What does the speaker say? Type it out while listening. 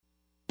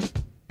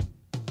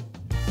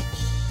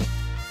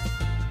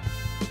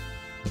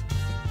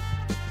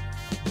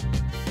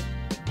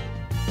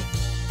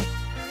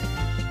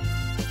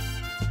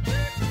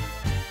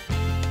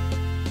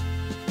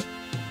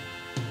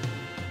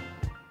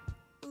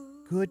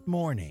Good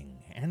morning,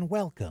 and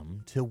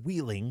welcome to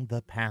Wheeling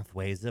the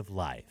Pathways of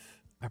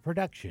Life, a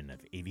production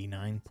of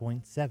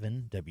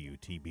 89.7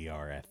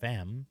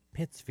 WTBR-FM,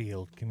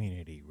 Pittsfield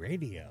Community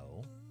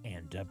Radio,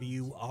 and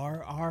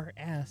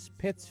WRRS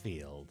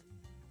Pittsfield,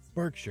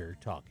 Berkshire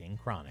Talking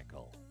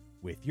Chronicle,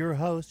 with your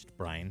host,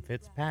 Brian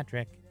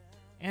Fitzpatrick,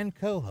 and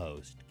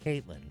co-host,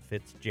 Caitlin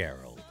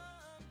Fitzgerald.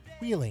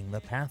 Wheeling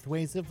the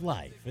Pathways of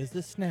Life is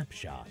a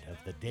snapshot of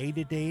the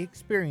day-to-day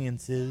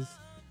experiences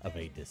of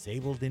a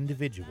disabled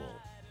individual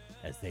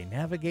as they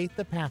navigate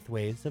the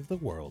pathways of the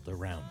world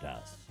around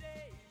us.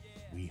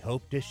 We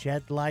hope to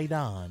shed light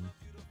on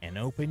and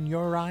open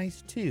your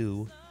eyes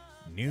to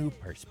new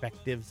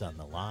perspectives on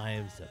the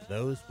lives of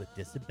those with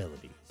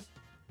disabilities.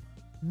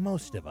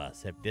 Most of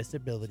us have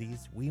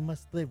disabilities we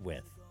must live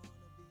with,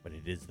 but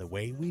it is the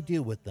way we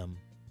deal with them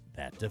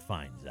that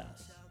defines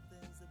us.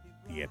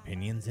 The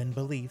opinions and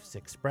beliefs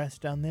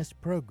expressed on this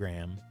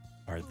program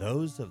are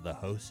those of the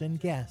hosts and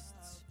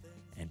guests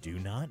and do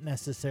not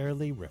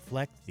necessarily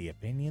reflect the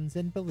opinions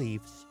and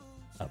beliefs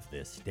of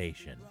this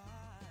station.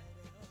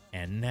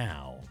 And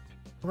now,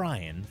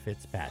 Brian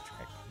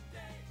Fitzpatrick.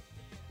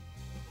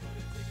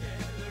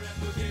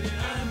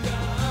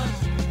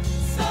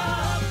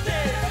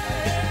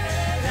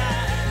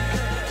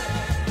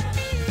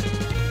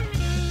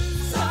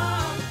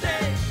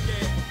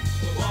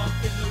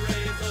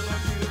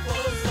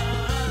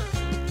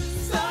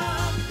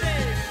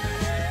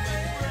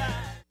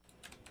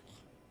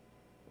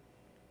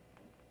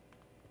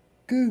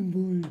 Good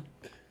morning.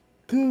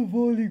 Good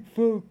morning,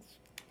 folks.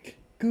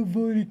 Good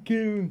morning,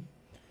 Karen.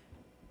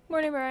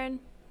 Morning, Brian.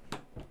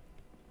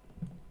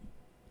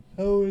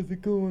 How is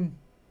it going?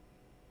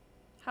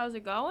 How's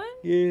it going?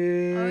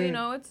 Yeah.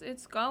 Oh,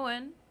 it's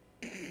going.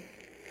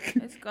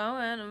 It's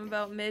going. I'm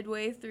about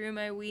midway through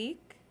my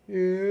week.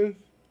 Yes.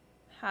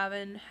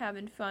 Having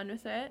fun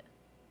with it.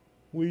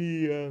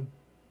 We,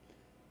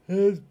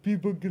 as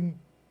people can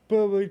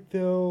probably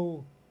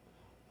tell,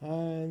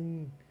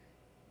 on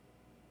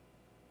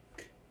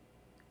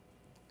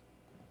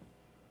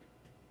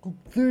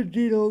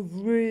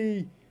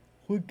 1303,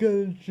 we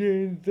kind of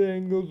changed the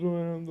angles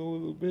around a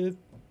little bit.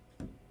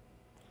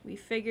 We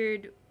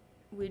figured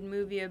we'd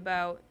move you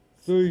about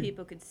So so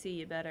people could see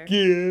you better.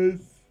 Yes.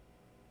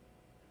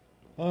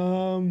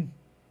 What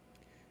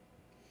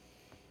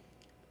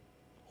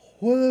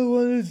I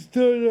want to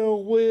start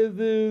out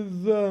with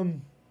is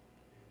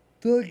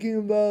talking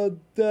about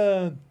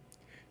the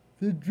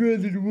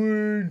dreaded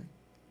word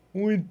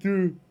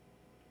winter.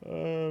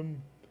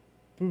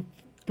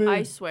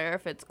 I swear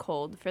if it's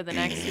cold for the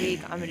next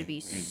week, I'm going to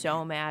be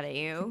so mad at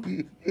you.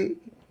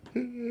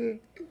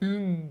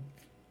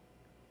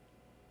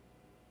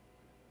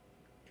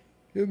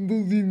 And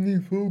believe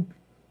me, folks,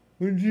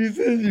 when she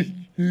says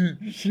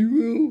she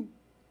will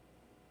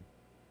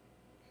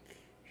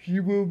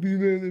be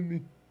mad at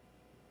me.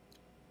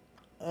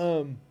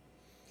 I'm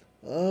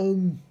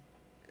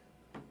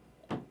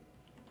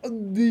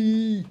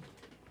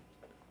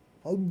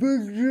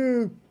pretty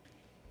sure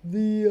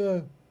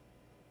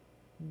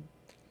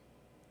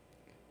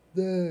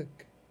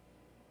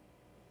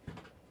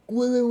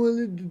what I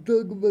wanted to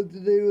talk about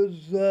today was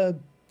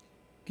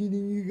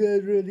getting you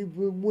guys ready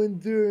for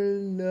winter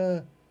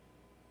and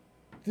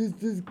just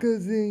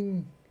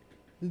discussing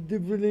the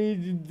different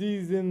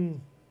agencies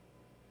and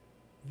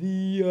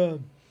the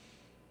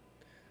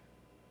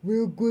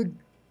real quick.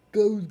 I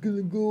was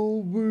gonna go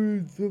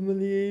over some of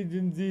the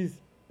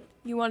agencies.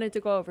 You wanted to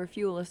go over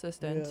fuel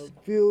assistance. Yeah,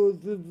 fuel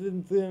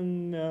assistance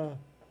and a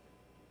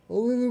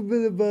little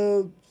bit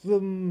about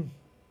some,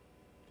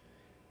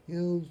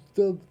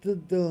 stuff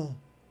that the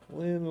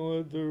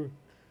landlords are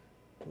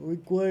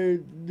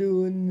required to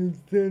do in the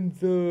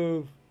sense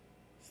of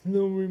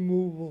snow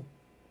removal.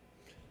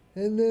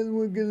 And then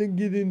we're gonna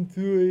get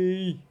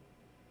into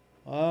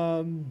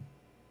another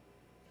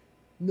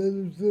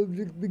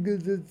subject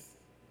because it's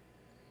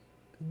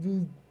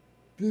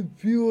the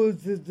fuel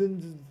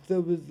assistance and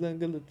stuff is not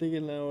gonna take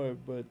an hour,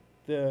 but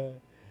the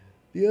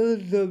other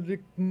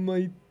subject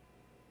might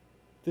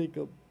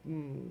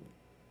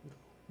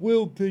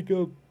will take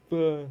up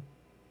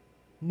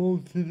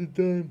most of the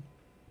time.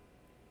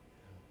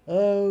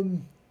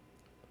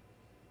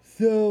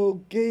 So,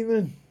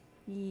 Caitlin,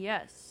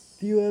 Yes.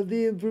 do you have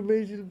the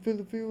information for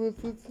the fuel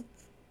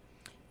assistance?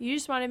 You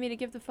just wanted me to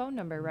give the phone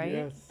number, right?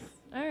 Yes.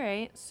 All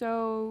right.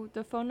 So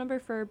the phone number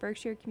for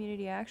Berkshire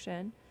Community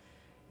Action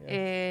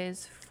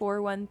is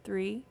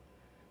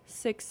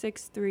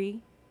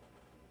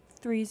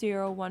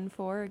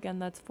 413-663-3014. Again,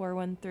 that's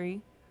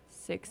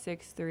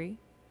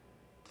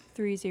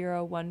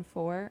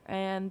 413-663-3014.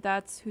 And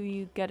that's who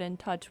you get in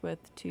touch with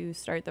to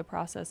start the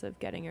process of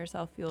getting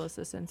yourself fuel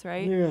assistance,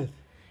 right? Yes.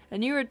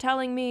 And you were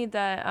telling me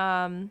that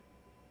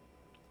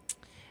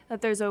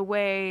that there's a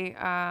way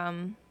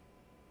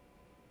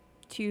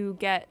to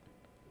get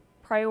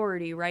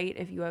priority, right,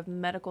 if you have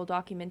medical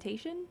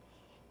documentation?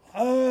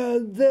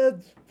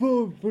 That's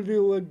for the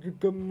electric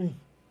company.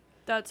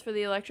 That's for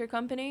the electric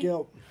company?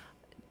 Yep.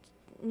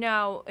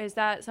 Now, is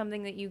that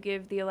something that you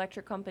give the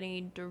electric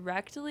company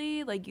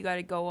directly? Like, you got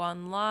to go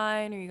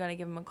online or you got to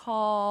give them a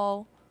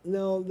call?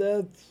 Now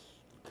that's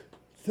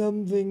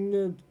something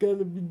that's got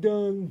to be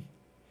done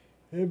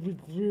every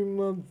 3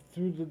 months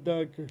through the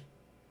doctor.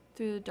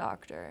 Through the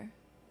doctor.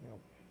 Yep.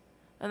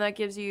 And that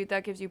gives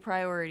you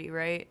priority,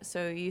 right?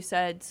 So you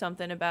said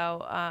something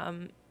about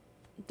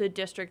the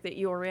district that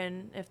you're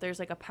in, if there's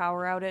like a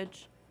power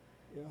outage,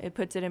 Yeah. it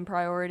puts it in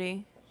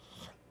priority.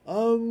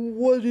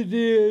 What it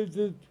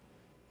is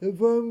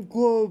if I'm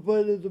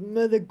qualified as a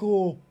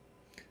medical,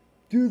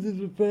 due to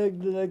the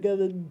fact that I got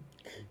an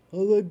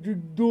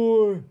electric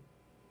door,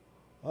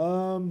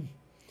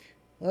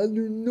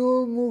 under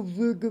normal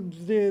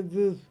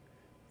circumstances,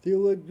 the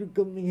electric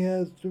company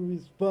has to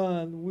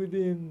respond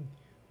within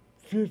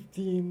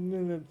 15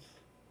 minutes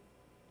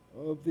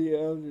of the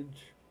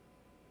outage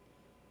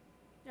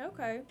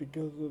Okay.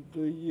 because of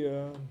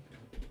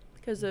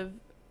Because of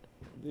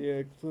the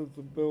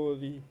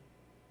accessibility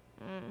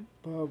mm.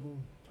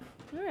 problem.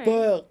 All right.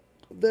 But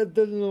that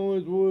doesn't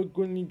always work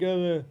when you got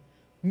a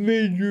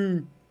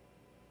major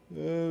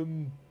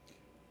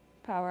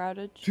Power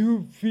outage.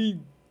 2 feet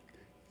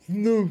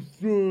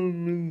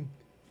snowstorm and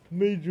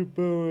major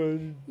power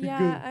outage.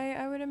 Yeah,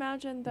 I would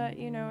imagine that,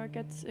 you know, it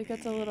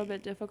gets a little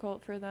bit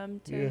difficult for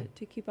them to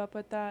keep up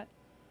with that.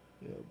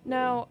 Yeah,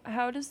 Now,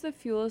 how does the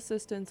fuel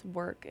assistance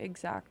work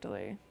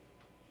exactly?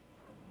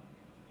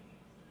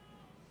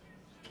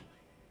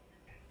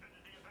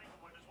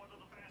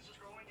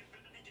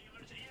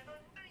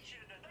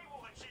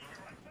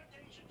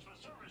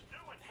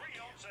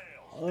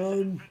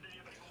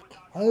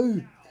 how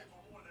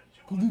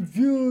the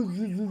fuel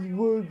assistance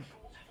works.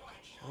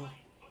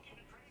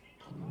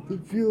 The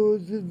fuel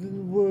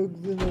assistance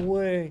works in a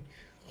way.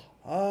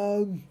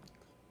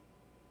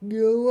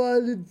 You're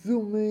allotted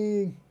so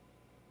many,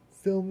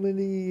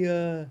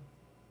 you're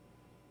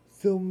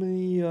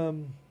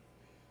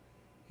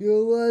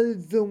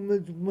allotted so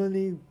much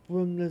money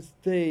from the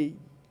state,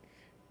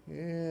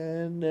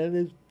 and that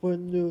is put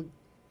to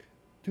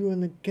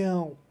an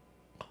account,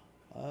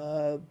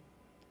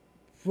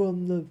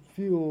 from the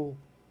fuel,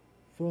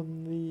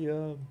 from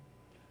the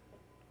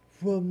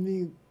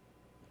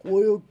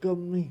oil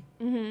company,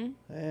 Mm-hmm.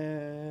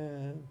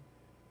 and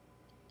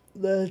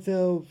that's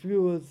how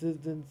fuel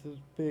assistance is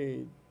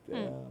paid.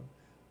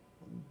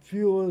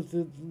 Fuel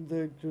assistance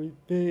actually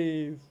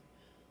pays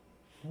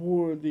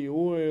for the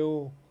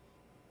oil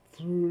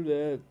through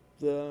that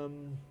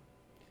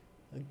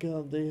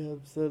account they have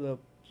set up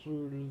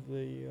through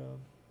the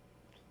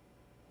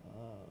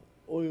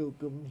oil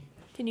company.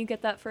 Can you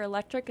get that for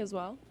electric as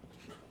well?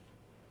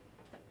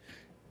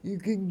 You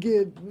can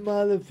get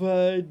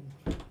modified.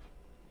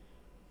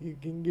 You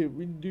can get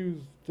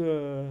reduced.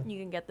 You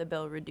can get the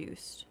bill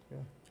reduced.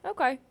 Yeah.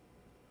 Okay.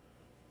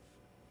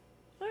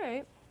 All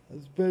right.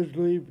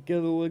 Especially if you get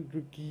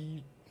electric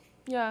heat.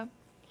 Yeah.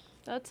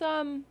 That's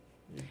You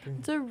can,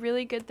 it's a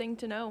really good thing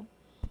to know.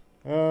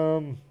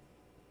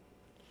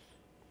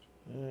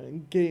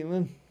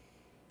 Caitlin.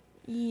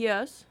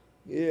 Yes.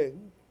 Yeah.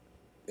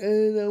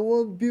 And I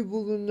want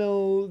people to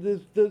know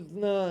this does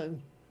not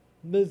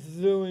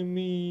necessarily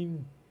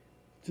mean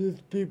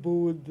just people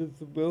with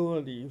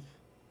disabilities.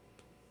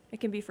 It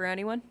can be for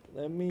anyone.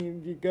 That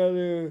means you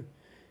gotta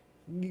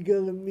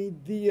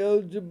meet the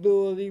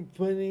eligibility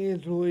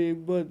financially,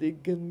 but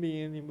it can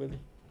be anybody.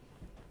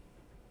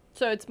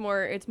 So it's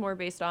more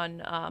based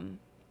on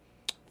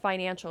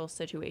financial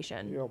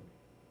situation. Yep.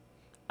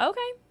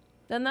 Okay.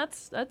 Then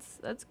that's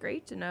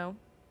great to know.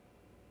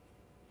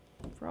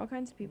 For all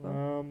kinds of people.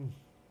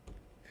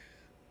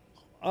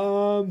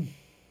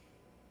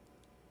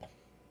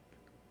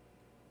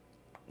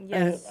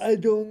 Yes. I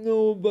don't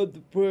know about the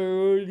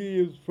priority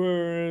as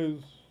far as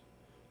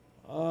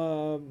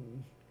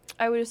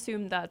I would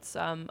assume that's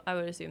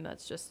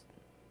just.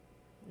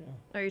 yeah.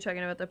 Are you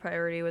talking about the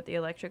priority with the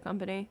electric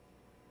company?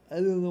 I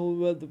don't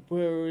know about the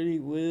priority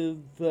with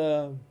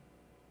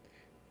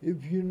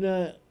if you're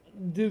not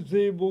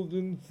disabled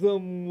in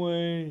some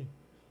way.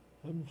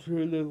 I'm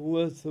sure there's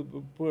less of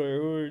a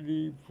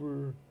priority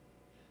for,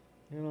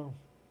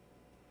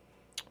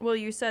 Well,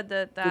 you said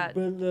that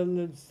depend on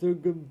the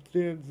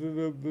circumstances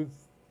of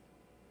this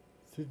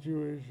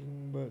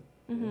situation, but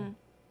Mhm.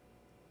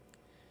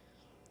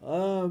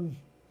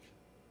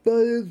 but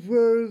as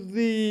far as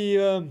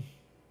the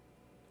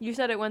You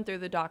said it went through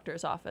the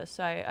doctor's office.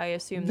 I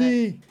assume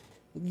that.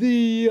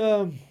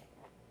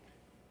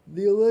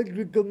 the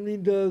electric company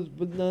does,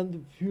 but not the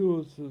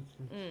fuel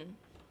system.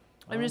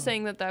 I'm just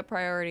saying that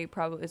priority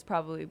is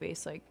probably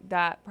based, like,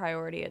 that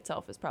priority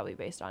itself is probably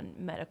based on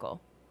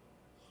medical.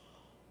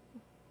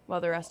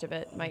 While the rest of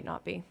it might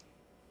not be.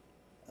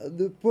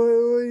 The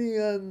priority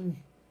on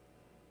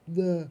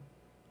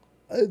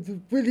it's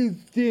pretty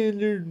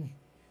standard.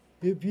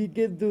 If you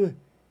get the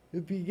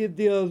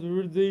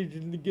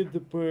authorization to get the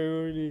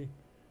priority,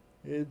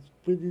 it's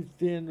pretty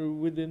standard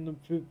within the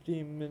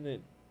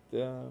 15-minute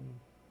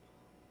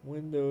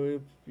window.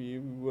 If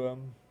you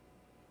run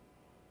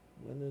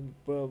into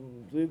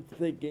problems, if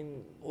they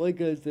can, like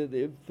I said,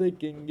 if they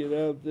can get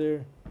out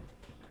there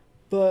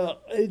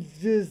But it's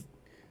just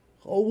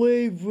a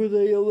way for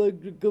the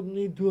electric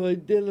company to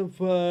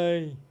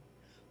identify,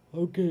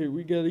 okay,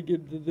 we got to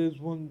get to this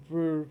one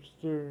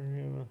first, or,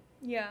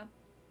 Yeah,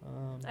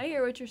 Um, I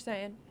hear what you're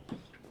saying.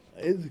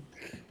 it's,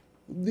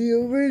 the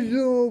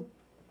original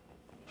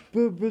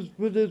purpose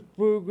for this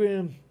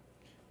program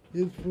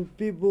is for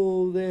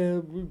people that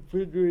have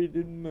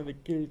refrigerated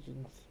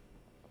medications.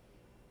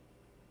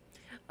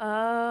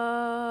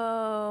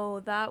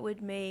 Oh, that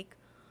would make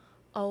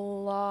a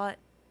lot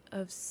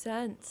of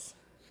sense.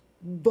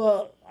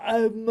 But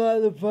I've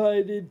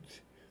modified it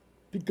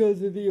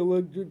because of the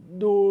electric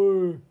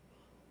door,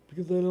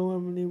 because I don't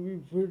have any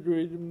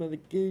refrigerated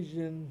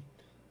medication,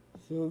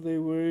 so they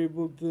were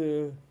able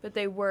to. But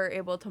they were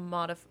able to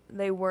modify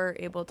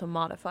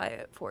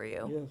it for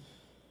you. Yes.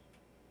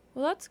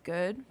 Well, that's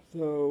good.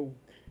 So,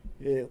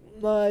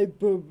 my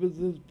purpose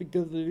is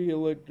because of the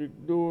electric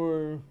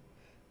door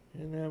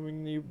and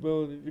having the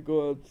ability to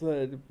go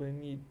outside if I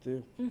need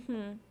to.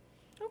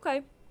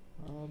 Okay.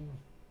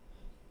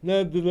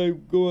 Not that I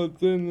go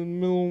outside in the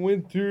middle of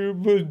winter,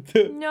 but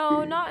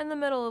No, not in the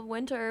middle of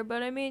winter,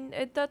 but I mean,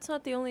 that's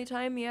not the only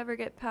time you ever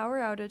get power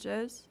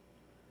outages.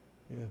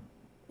 yeah.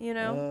 You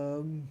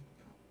know?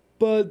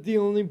 But the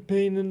only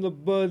pain in the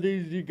butt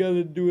is you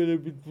gotta do it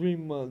every 3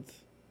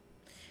 months.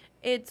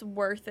 It's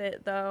worth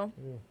it, though.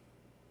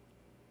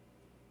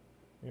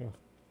 Yeah.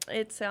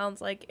 It sounds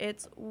like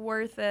it's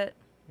worth it.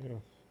 Yeah.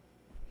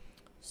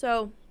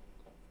 So,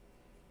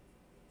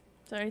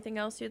 is there anything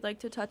else you'd like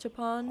to touch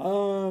upon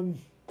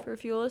for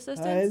fuel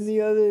assistance? And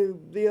the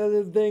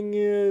other thing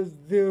is,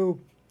 though,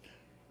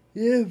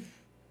 if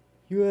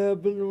you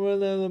happen to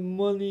run out of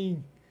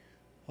money,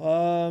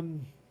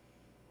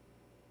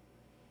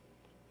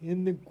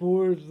 in the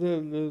course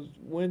of the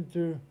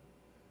winter,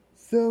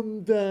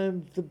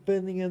 sometimes,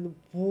 depending on the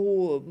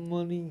pool of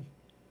money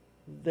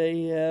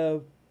they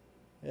have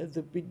at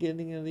the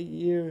beginning of the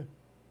year,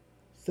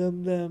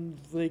 sometimes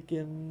they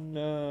can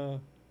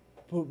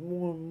put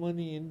more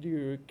money into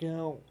your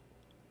account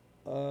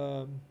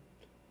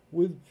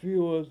with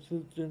fuel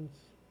assistance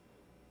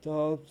to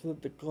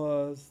offset the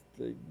cost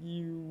that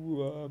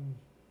you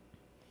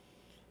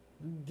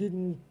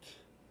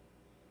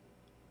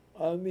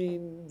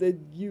that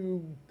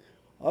you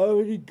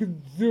already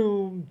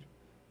consumed.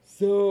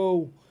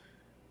 So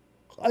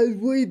I'd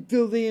wait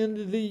till the end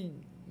of the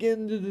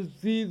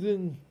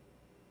season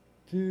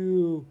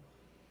to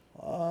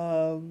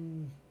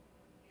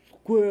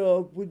square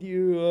up with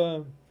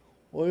your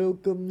oil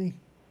company,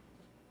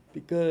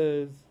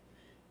 because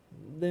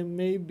there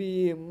may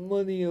be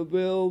money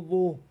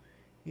available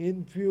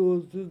in fuel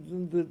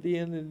assistance at the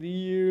end of the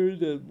year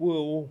that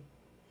will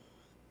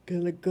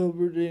kind of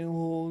cover the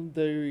whole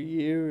entire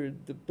year.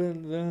 It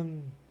depends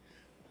on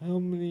how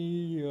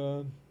many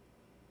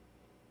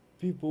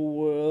people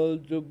were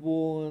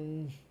eligible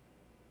and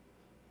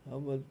how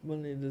much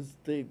money the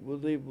state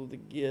was able to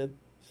get.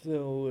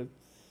 So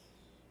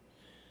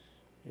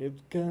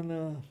it's kind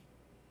of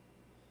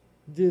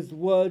just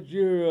watch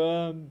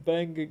your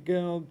bank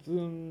accounts,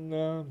 and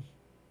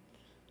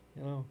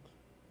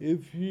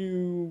if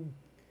you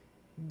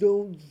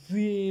don't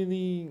see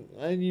any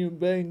on your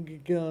bank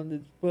account,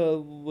 it's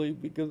probably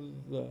because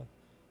the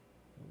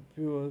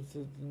fuel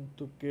assistance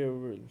took care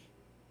of it.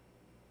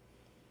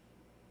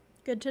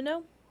 Good to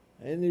know.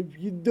 And if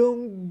you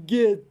don't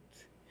get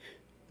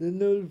the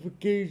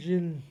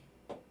notification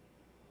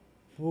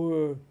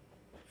for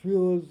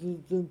fuel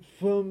assistance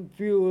from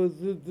fuel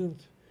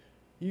assistance,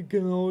 you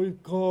can always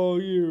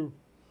call your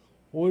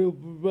oil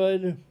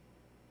provider,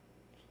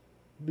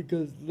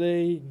 because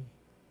they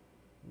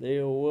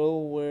are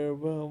well aware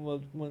of how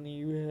much money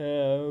you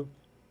have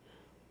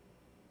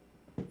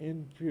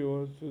in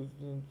fuel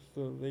assistance,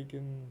 so they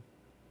can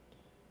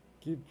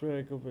keep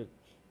track of it.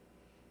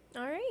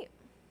 All right.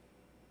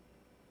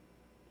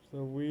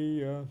 So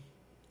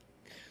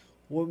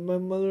what my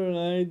mother and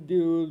I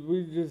do is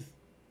we just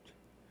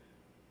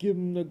give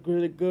them the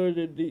credit card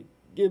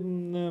give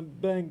them the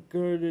bank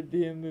card at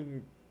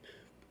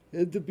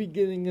the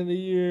beginning of the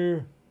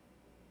year,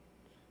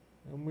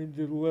 and we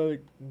just let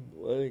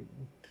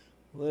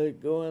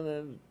it go,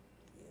 and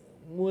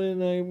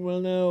when I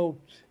run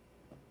out,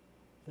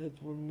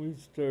 that's when we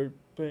start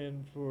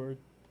paying for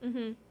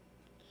it.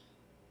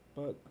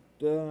 But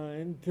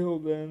until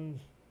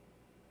then,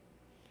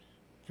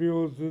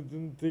 fuel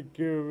doesn't take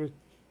care of it.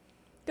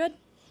 Good.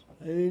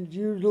 And it's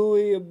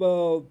usually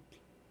about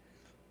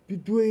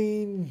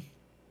between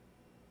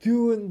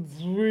 2 and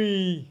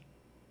 3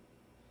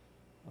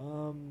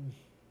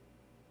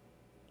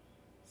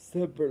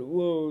 separate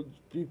loads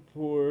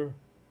before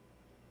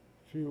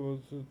fuel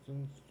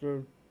systems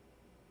start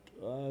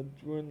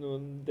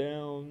dwindling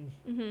down.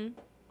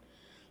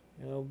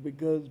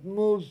 Because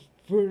most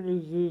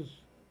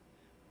furnaces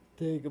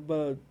take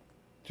about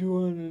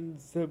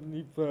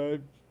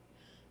 275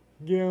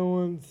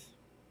 gallons,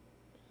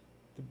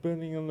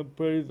 depending on the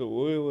price of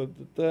oil at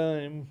the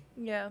time.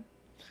 Yeah.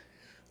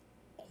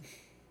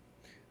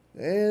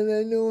 And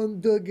I know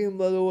I'm talking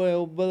about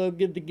oil, but I'll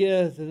get to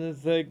gas in a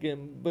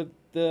second. But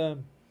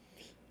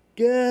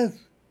gas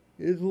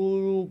is a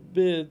little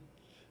bit,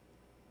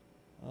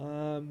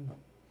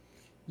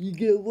 you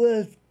get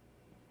less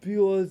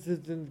fuel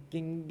assistance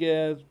in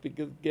gas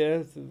because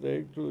gas is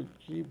actually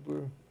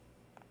cheaper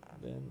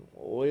than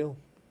oil.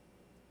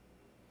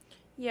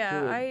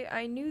 Yeah, So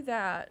I knew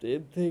that.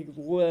 it takes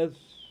less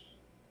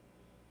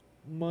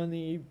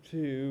money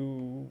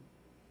to,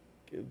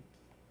 it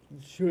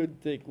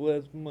should take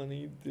less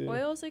money to,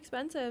 Oil's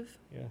expensive.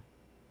 yeah.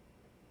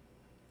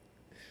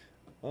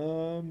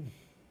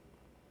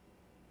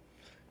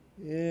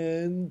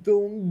 And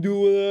don't do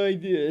what I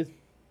did.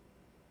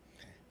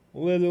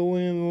 Let a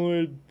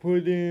landlord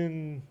put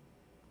in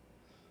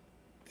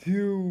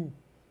 2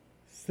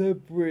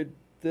 separate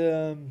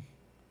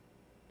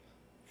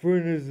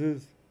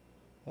furnaces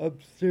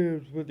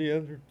upstairs for the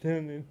other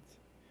tenants.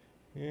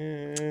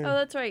 And Oh,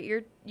 that's right.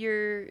 Your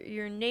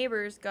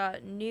neighbors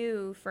got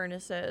new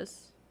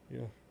furnaces,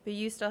 yeah. but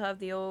you still have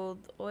the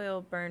old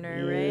oil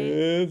burner, right?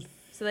 Yes.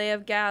 So they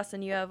have gas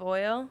and you have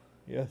oil?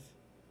 Yes.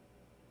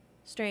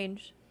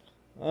 Strange.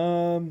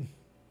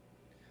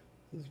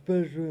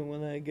 Especially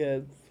when I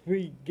got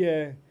 3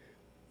 gas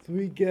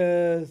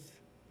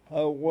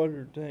hot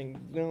water tanks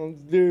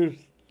downstairs.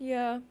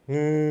 Yeah,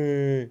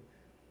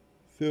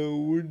 So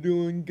we're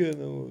doing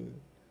kind of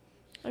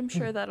I'm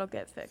sure that'll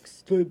get fixed.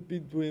 split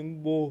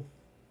between both.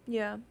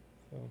 Yeah.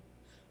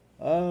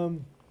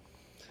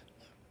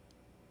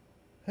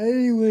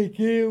 Anyway,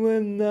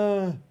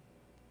 Caitlin,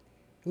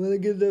 you wanna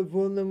get that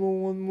phone number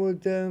one more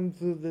time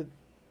so that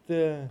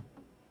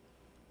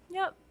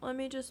Yep, let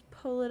me just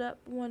pull it up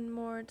one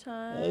more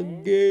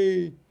time.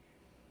 okay.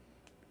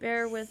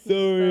 Bear with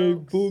Sorry, I me,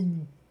 folks.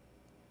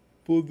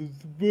 pulled the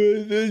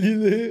surprise on you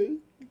there.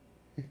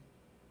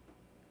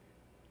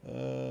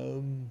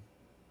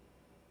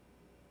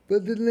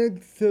 But the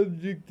next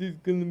subject is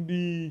gonna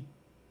be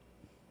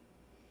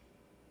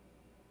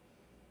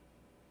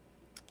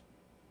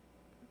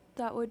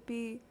That would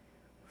be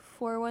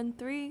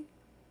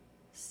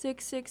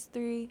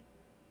 413-663-3014.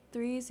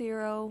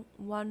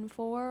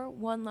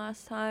 One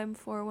last time,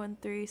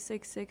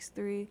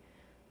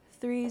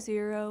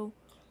 413-663-3014.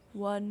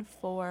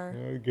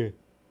 okay.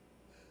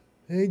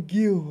 Thank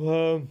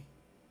you.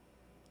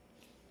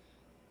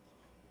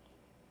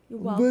 You're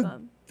But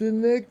welcome. the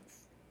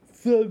next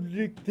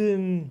subject,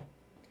 and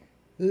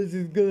this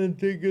is gonna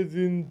take us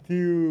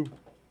into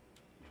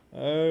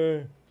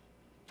our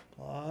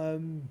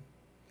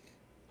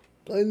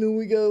I know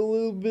we got a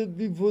little bit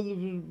before the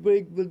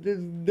break, but this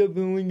is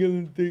definitely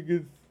gonna take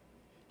us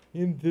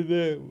into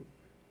the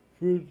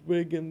first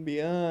break and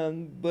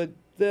beyond. But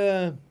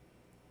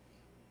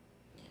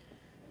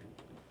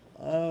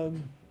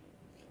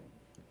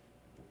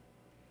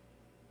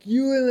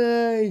you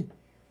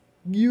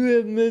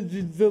had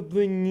mentioned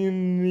something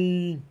in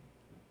the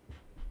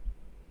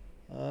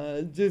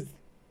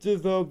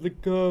just off the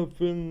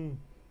cuff, and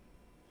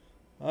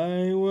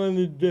I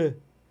wanted to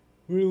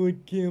really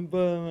camp out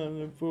on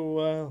it for a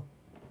while.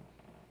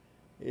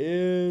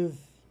 Is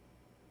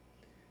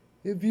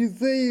if you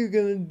say you're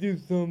gonna do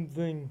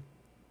something,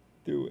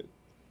 do it.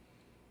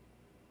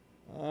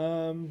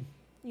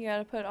 You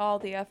gotta put all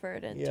the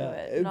effort into Yeah,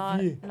 it, if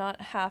not you-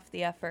 not half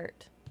the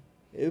effort.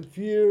 If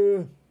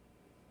you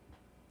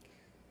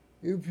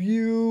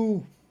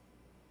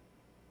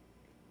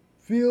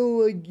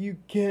feel like you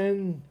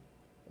can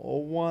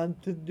or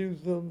want to do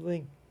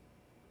something,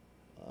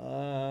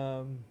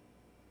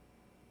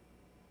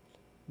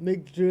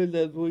 make sure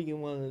that's what you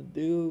want to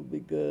do,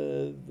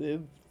 because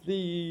if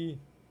the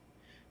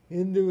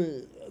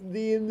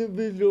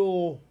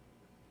individual,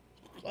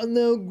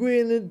 now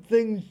granted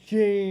things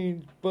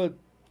change, but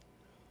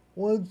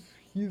once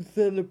you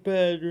set a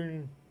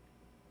pattern,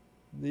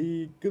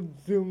 the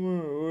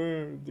consumer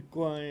or the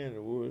client,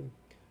 or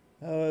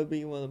however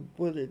you want to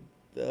put it,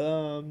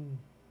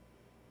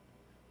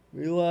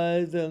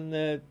 relies on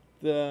that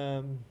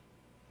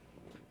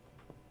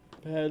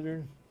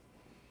pattern.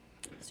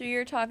 So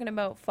you're talking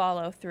about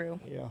follow through.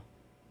 Yeah.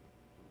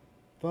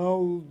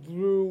 Follow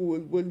through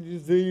with what you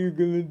say you're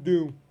gonna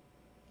do.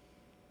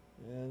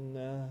 And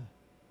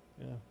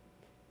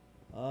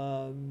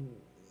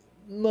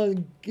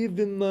keep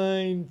in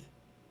mind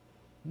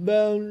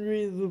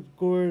boundaries, of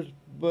course,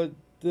 but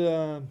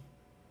if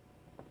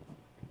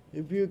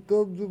you're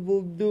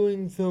comfortable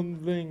doing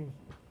something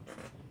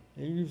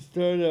and you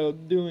start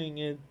out doing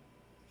it,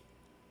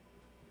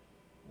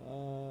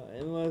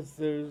 unless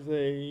there's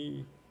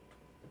a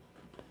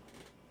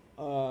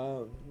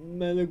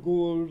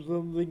medical or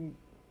something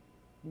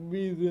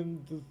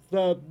reason to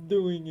stop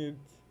doing it,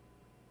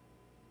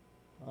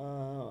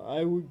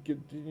 I would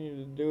continue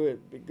to do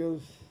it,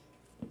 because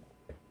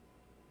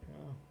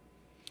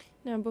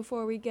Now,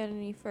 before we get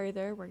any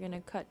further, we're going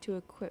to cut to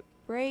a quick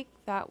break.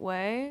 That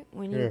way,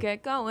 when you Yeah.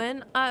 get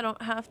going, I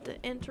don't have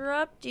to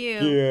interrupt you.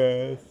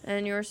 yes,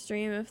 And your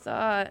stream of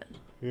thought.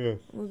 yes.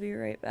 We'll be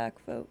right back,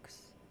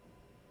 folks.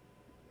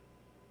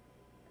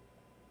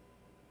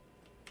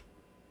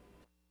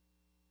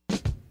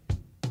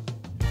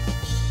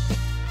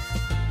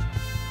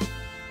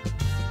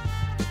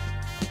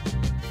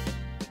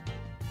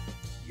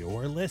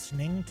 You're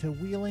listening to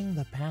Wheeling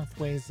the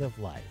Pathways of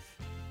Life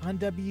on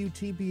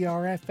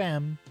WTBR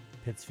FM,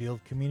 Pittsfield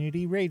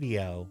Community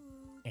Radio,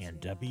 and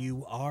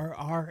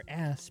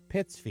WRRS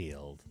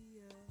Pittsfield,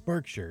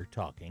 Berkshire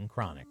Talking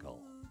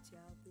Chronicle.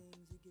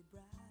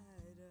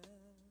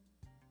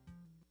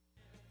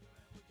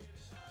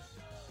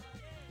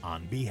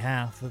 On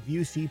behalf of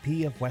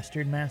UCP of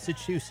Western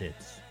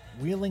Massachusetts,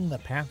 Wheeling the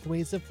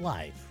Pathways of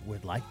Life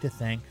would like to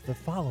thank the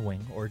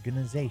following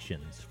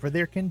organizations for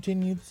their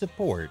continued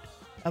support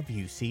of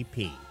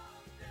UCP: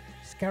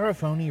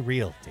 Scarafoni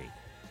Realty,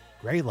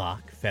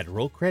 Greylock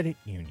Federal Credit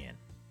Union,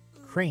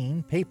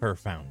 Crane Paper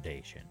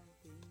Foundation,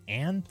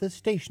 and the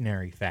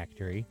Stationery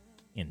Factory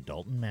in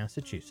Dalton,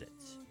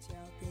 Massachusetts.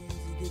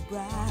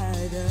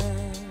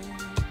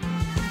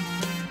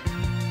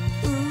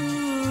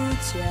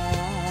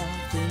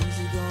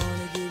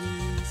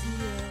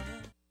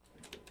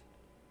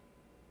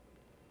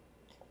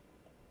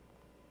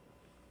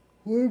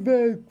 We're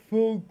back,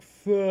 folks.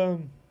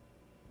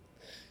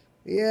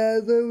 Yeah,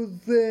 as I was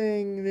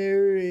saying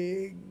there,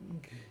 you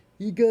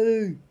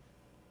gotta,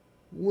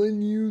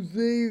 when you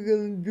say you're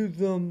gonna do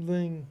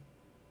something,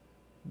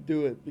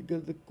 do it,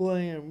 because the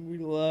client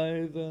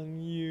relies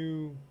on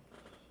you.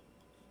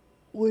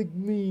 Like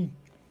me,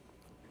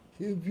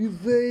 if you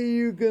say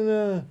you're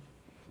gonna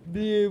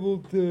be able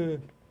to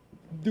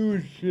do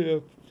a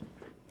shift,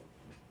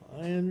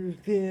 I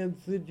understand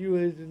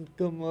situations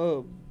come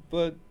up,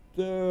 but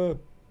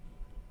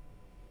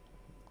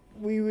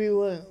we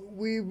rely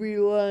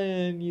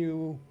on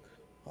you.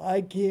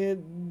 I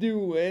can't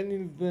do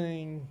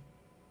anything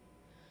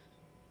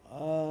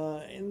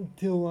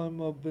until I'm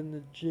up in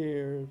the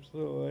chair,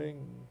 so I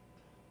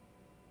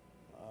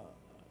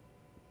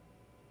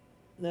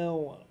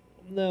now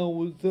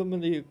with some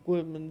of the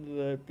equipment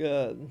that I've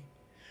got,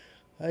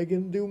 I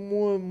can do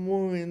more and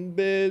more in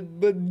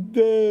bed, but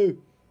there's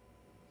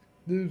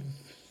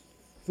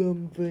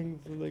some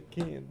things that I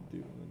can't do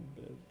in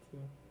bed.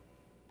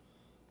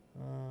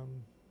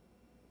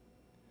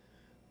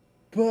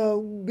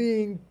 So,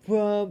 being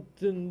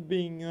prompt and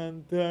being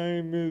on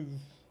time is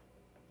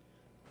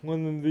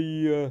one of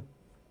the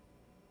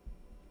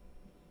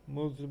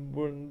most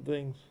important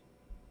things.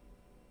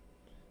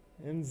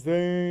 And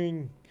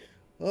saying,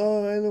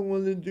 oh, I don't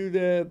want to do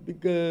that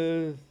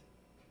because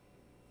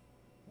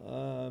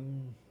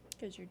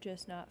you're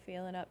just not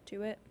feeling up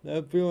to it.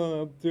 not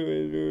feeling up to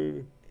it,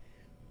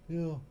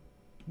 or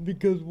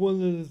because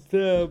one of the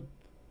staff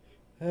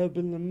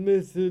happened to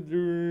miss it,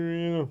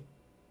 or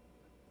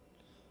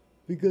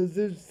because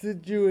there's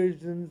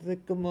situations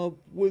that come up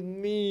with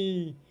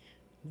me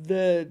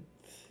that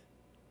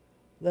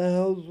the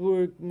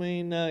housework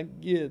may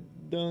not get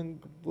done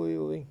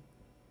completely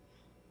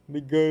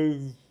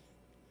because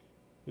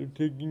they're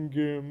taking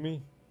care of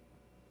me.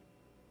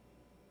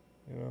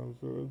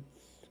 So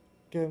it's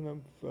kind of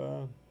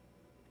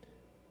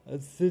a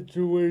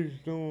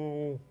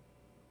situational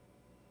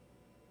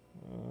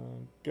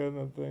kind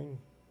of thing.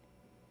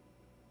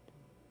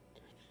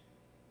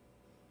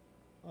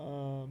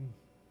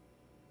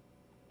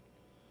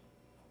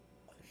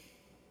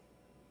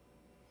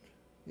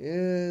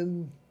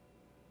 And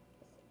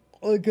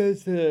like I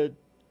said,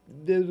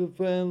 there's a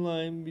fine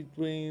line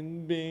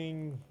between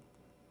being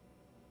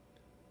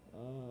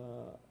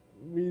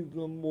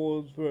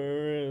reasonable as far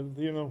as,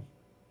 the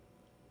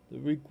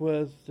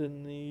requests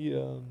and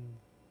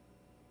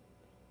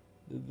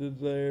the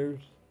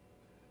desires.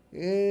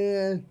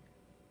 And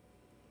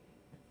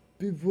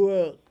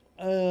before,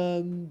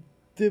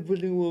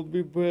 Tiffany will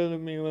be proud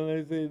of me when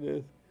I say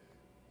this.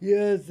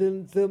 Yes,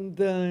 and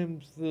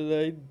sometimes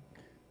I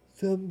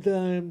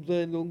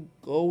don't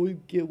always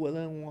get what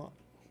I want.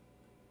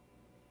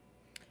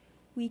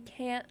 We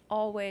can't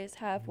always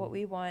have what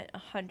we want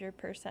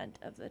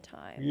 100% of the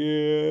time.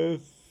 Yes.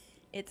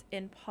 It's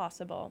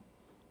impossible.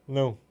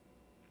 No,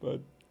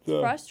 but it's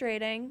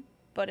frustrating,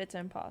 but it's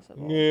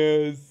impossible.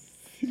 Yes.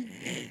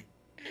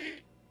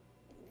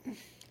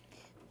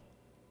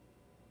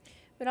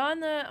 But on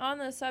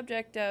the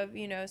subject of,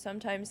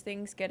 sometimes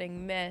things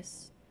getting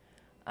missed,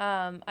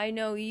 I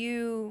know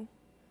you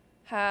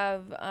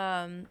have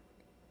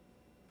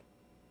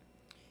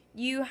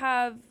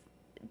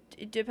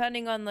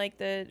depending on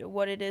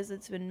what it is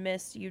that's been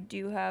missed, you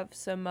do have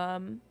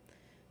some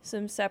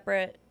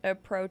separate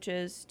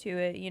approaches to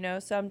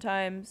it.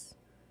 Sometimes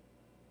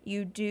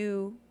you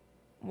do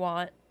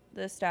want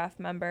the staff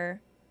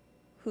member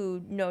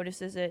who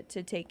notices it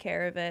to take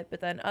care of it,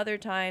 but then other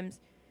times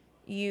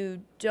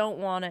you don't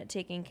want it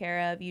taken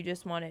care of. You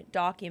just want it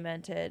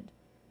documented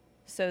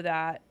so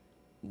that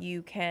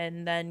you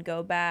can then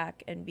go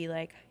back and be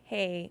like,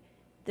 hey,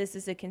 this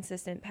is a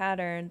consistent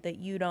pattern that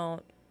you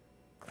don't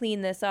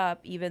clean this up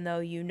even though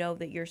you know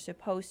that you're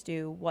supposed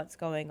to. What's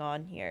going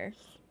on here?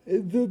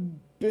 It's a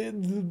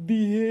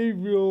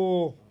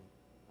behavioral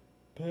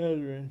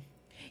pattern.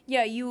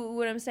 Yeah,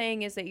 what I'm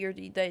saying is that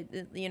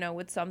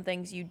with some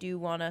things you do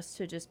want us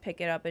to just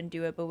pick it up and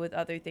do it, but with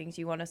other things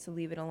you want us to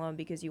leave it alone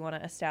because you want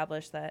to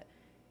establish that,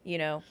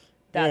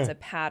 that's a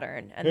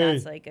pattern and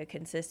that's like a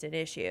consistent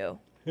issue.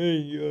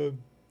 Hey,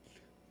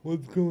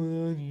 what's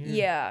going on here?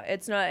 Yeah,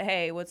 it's not,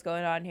 hey, what's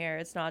going on here?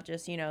 It's not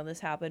just, this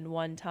happened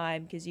one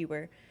time because you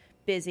were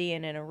busy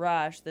and in a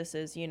rush. This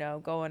is,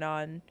 going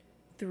on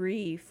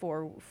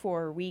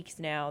 4 weeks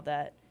now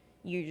that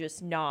you're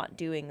just not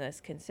doing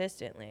this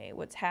consistently.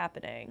 What's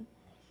happening?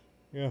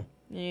 Yeah.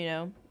 You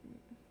know?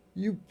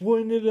 You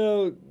pointed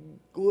out,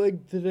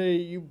 like today,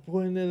 you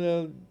pointed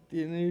out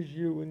an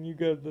issue when you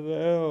got to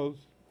the house.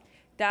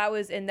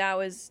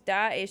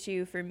 That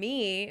issue for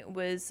me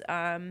was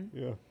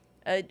Yeah.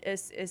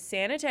 a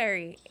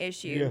sanitary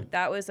issue. Yeah.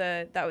 That was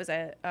a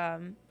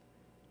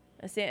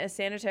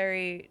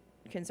sanitary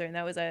concern.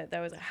 That was a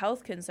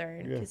health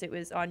concern because it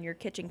was on your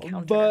kitchen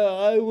counter.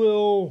 But I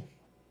will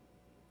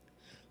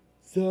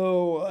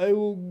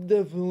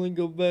definitely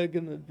go back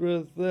and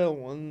address that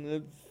one.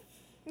 It's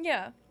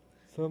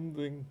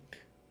something.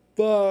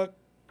 But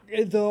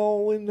it's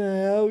all in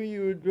how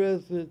you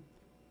address it.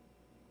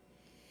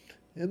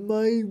 And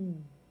my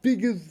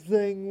biggest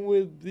thing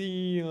with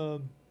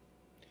the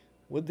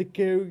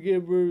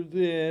caregivers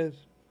is,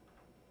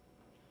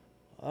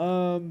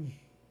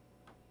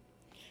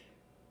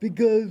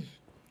 because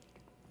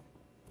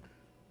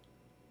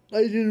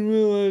I didn't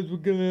realize we're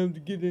gonna have to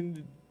get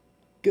into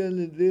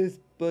kind of this,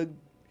 but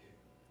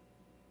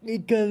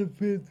it kind of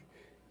fits.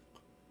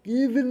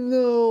 Even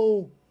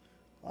though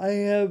I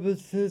have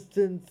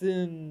assistance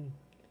in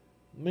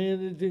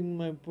managing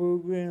my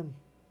program,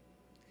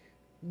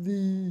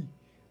 the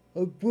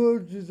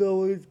approach has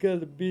always got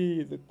to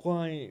be the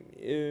client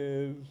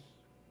is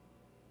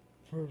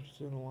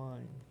first in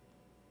line.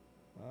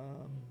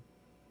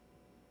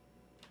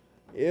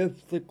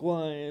 If the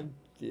client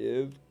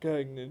is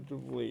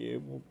cognitively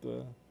able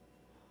to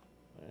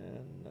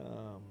and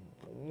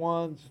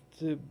wants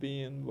to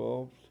be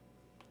involved,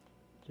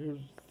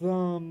 there's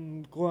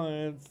some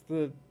clients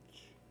that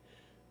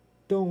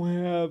don't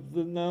have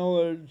the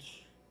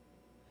knowledge.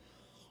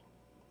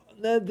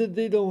 Not that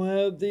they don't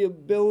have the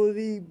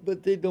ability,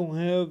 but they don't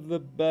have the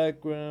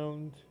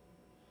background,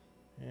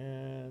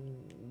 and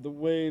the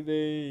way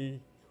they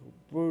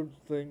approach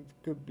things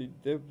could be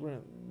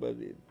different, but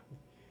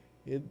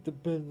it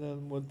depends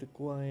on what the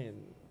client.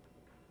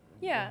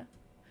 Yeah.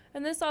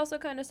 And this also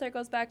kind of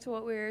circles back to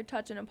what we were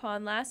touching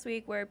upon last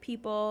week, where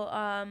people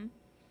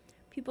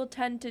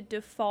tend to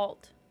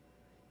default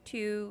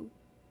to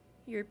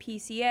your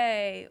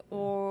PCA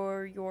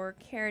or your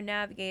care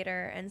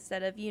navigator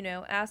instead of,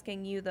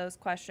 asking you those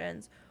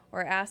questions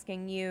or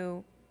asking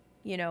you,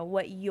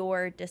 what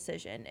your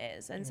decision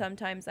is. And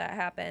sometimes that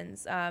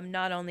happens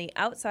not only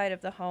outside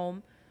of the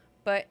home,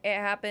 but it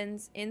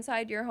happens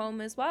inside your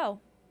home as well.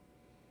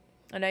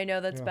 And I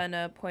know that's been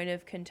a point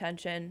of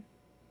contention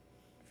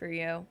for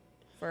you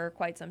for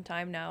quite some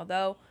time now,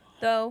 though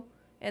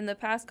in the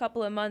past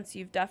couple of months,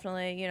 you've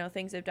definitely,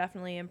 things have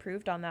definitely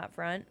improved on that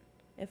front,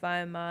 if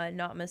I'm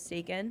not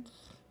mistaken.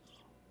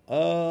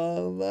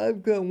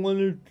 I've got one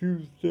or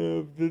two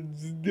stuff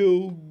that's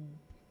still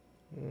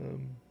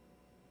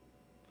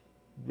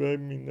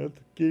drive me nuts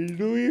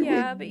occasionally.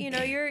 Yeah, but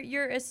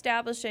you're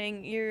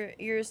establishing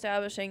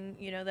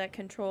that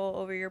control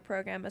over your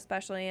program,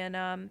 especially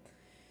in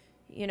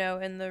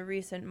in the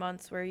recent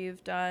months where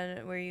you've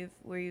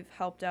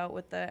helped out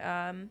with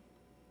the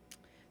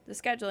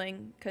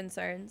scheduling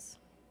concerns.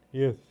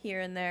 Yes. Here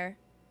and there,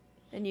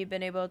 and you've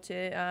been able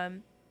to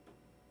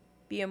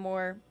be a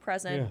more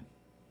present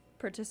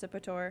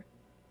participator.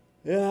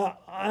 Yeah.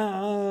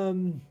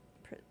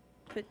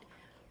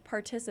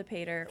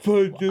 Participator.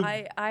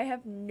 I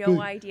have no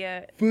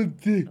idea.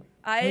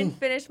 I didn't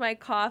finish my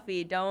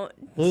coffee. Don't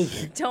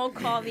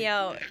call me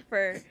out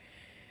for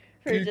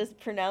just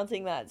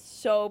pronouncing that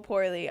so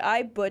poorly.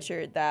 I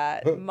butchered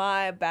that.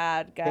 My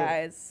bad,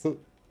 guys.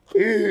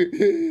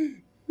 My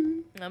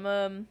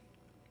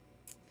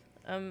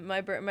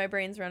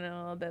brain's running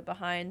a little bit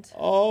behind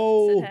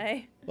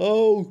today.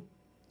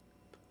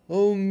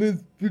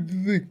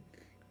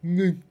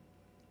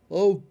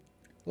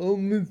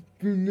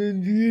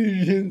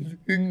 Mispronunciations.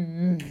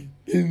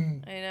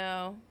 I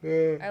know.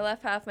 I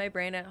left half my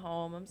brain at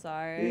home. I'm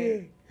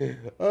sorry.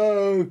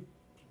 I'm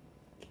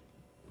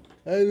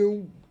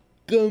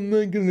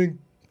not gonna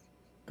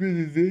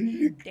criticize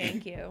you.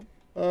 Thank you.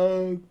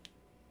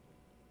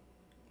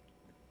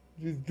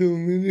 Just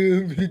don't let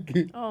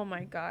it. Oh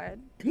my God.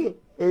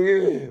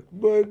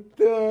 But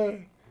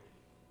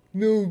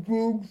no,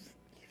 folks.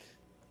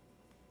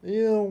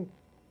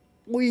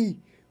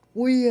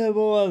 We have a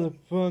lot of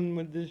fun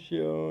with the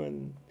show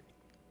and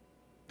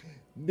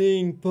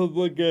being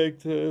public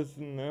access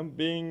and not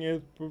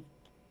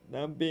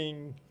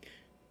being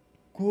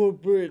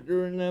corporate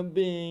or not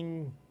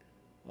being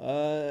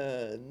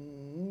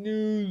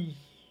news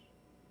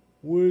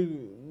with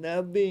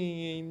not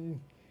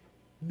being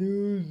a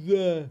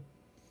news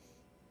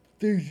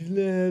station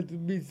that has to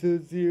be so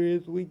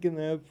serious. We can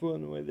have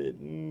fun with it,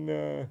 and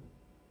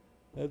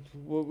that's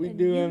what we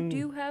do. You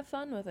do have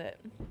fun with it.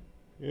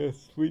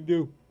 Yes, we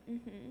do.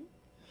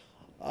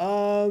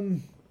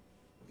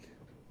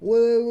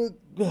 Where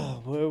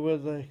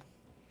was I?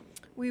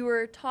 We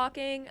were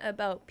talking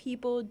about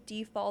people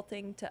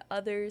defaulting to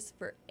others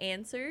for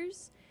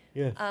answers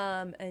Yes.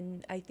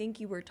 And I think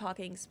you were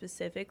talking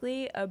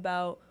specifically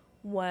about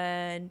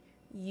when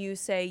you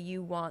say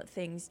you want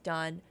things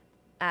done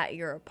at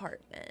your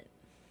apartment.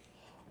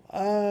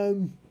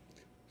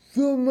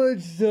 So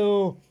much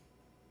so,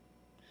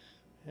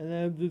 and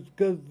I've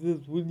discussed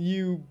this with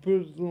you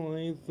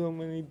personally so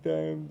many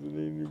times that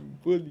it ain't even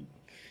funny.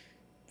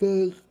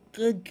 But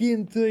I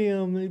can't tell you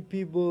how many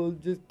people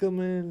just come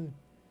in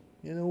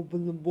and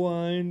open the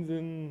blinds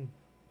and,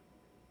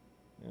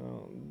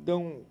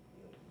 don't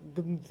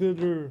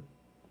consider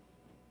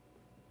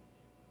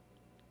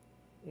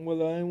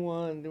what I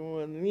want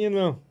or what.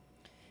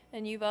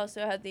 And you've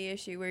also had the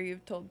issue where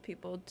you've told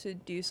people to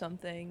do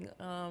something,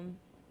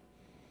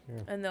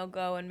 Yeah. and they'll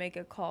go and make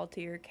a call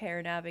to your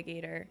care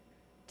navigator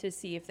to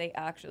see if they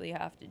actually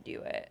have to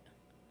do it,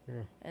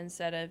 Yeah.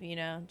 instead of,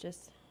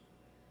 just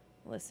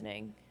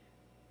listening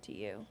to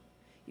you.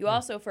 You Yeah.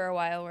 also, for a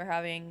while, were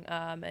having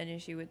an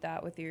issue with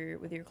that with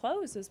your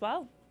clothes as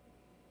well,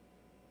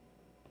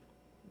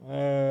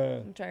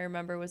 which I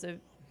remember was a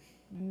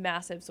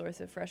massive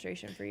source of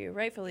frustration for you,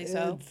 rightfully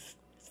so.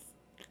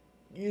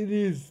 It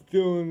is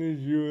still an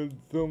issue at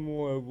some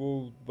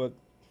levels, but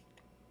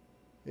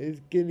it's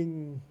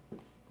getting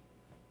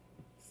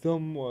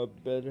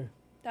somewhat better.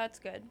 That's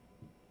good.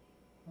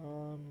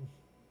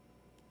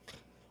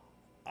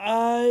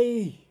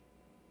 I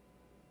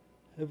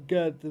have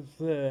got to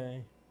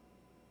say,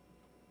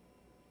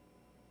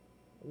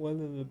 one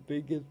of the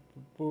biggest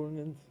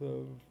proponents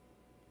of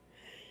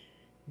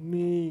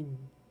me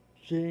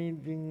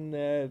changing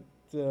that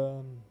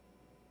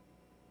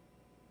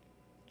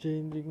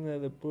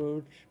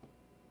approach,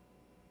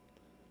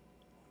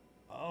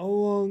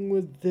 along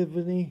with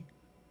Tiffany,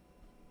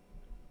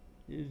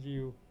 is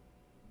you.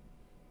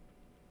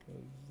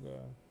 Because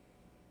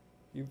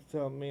you've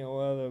taught me a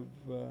lot of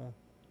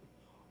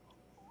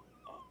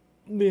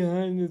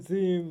behind the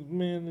scenes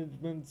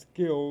management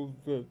skills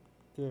that,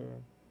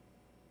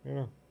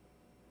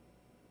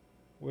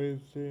 ways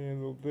to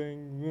handle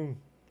things.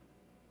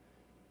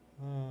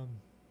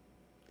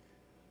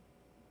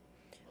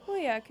 Well,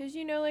 yeah, because,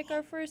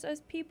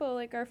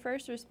 our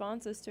first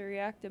response is to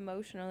react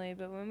emotionally,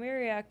 but when we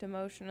react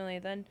emotionally,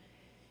 then,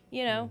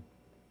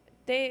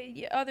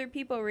 other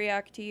people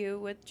react to you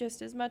with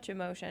just as much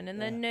emotion,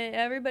 and then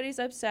everybody's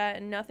upset,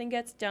 and nothing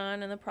gets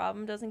done, and the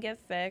problem doesn't get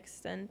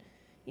fixed, and,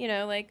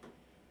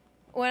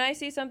 when I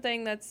see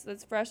something that's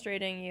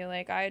frustrating you,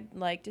 I'd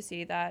like to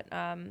see that,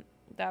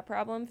 that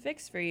problem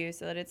fixed for you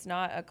so that it's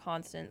not a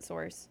constant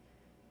source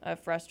of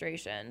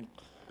frustration.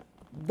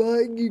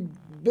 But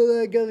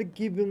I gotta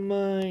keep in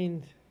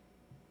mind,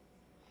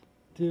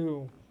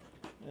 too,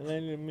 and I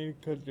didn't mean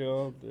to cut you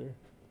off there.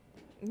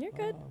 You're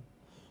good.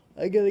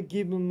 I gotta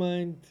keep in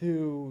mind,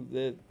 too,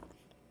 that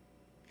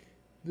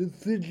the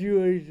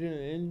situation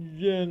in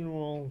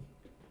general,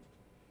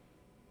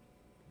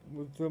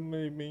 with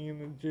somebody being in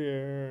the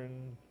chair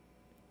and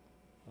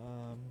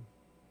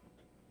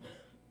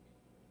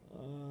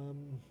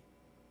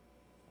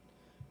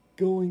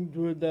going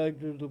to a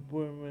doctor's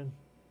appointment,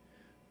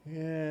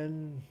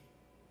 and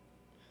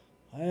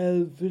I had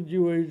a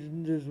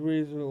situation just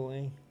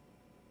recently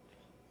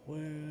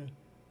where,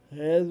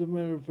 as a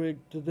matter of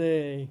fact,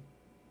 today,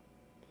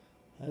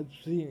 I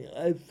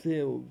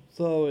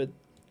saw it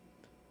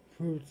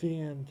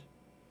firsthand.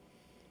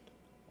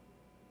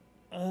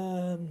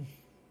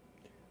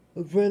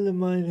 A friend of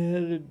mine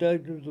had a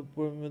doctor's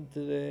appointment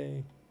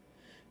today,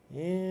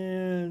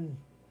 and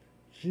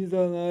she's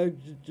on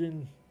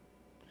oxygen,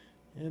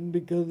 and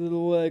because of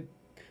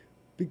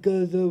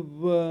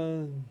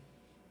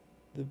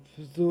the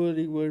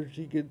facility where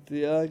she gets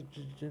the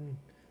oxygen,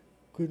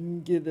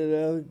 couldn't get it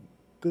out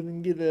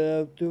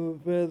to her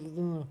fast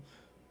enough.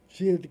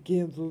 She had to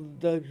cancel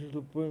the doctor's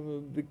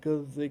appointment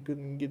because they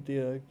couldn't get the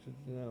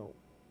oxygen out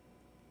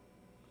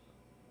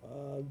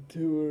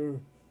to her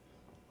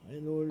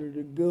in order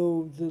to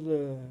go to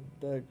the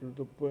doctor's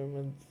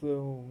appointment.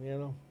 So,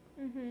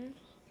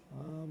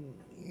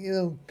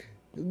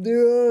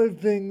 there are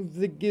things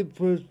that get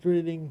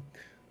frustrating,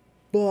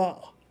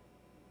 but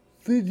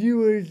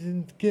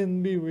situations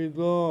can be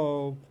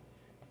resolved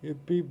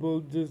if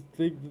people just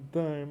take the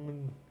time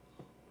and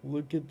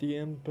look at the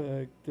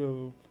impact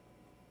of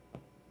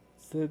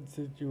said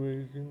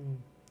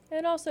situation.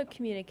 And also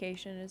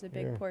communication is a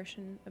big Yeah.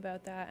 portion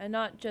about that, and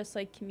not just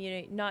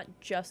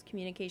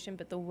communication,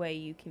 but the way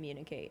you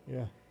communicate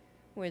Yeah.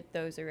 with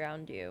those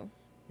around you.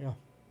 Yeah.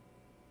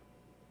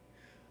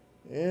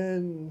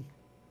 And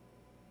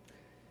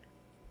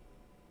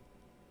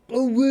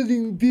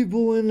letting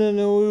people in on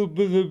a little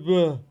bit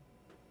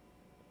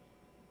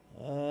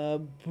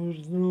of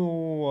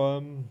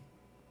personal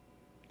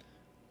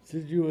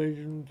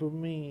situation for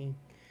me.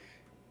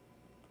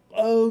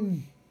 For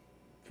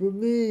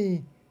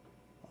me,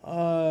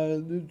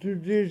 the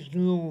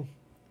traditional,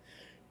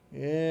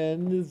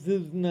 and this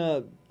is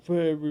not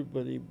for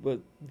everybody, but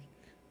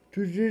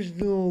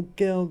traditional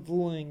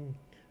counseling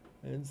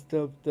and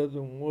stuff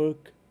doesn't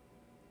work.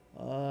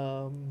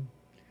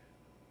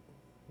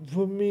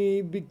 For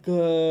me,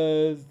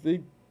 because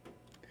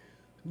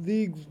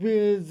the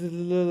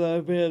experiences that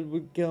I've had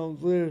with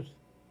counselors,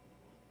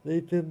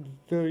 they tend to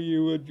tell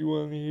you what you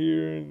want to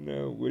hear and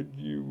not what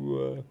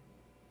you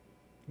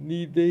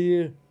need to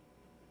hear.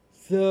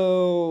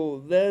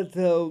 So that's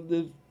how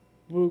this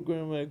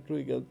program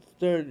actually got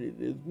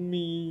started, is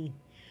me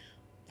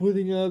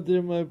putting out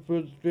there my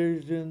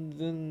frustrations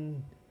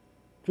and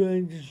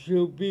trying to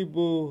show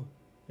people,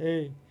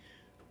 hey,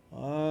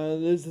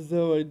 this is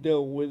how I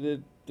dealt with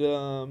it.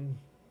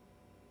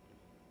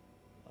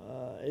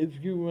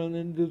 If you run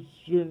into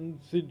certain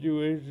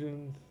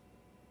situations,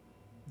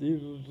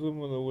 these are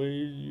some of the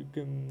ways you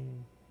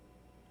can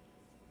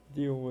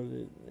deal with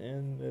it.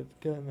 And that's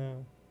kind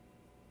of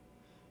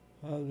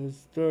how this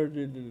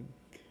started.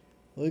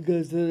 Like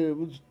I said, it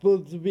was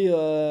supposed to be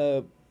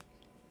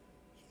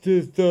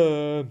just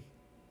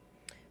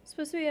It's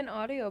supposed to be an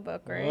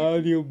audiobook, right?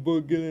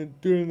 audiobook, and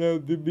it turned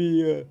out to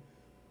be a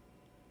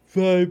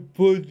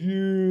 5+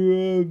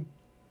 year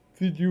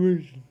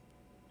situation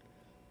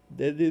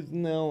that is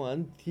now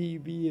on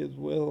TV as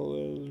well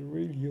as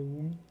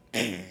radio.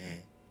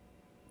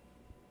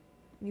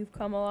 You've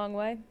come a long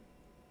way.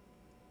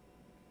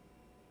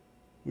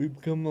 We've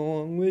come a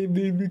long way,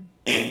 baby.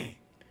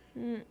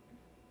 Mm.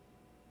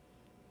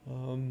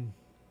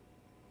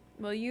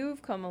 Well,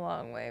 you've come a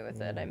long way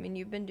with it. I mean,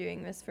 you've been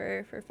doing this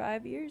for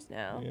 5 years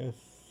now. Yes.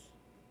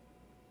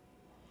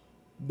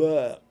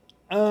 But,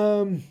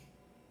 and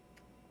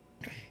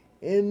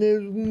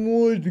there's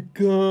more to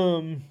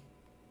come.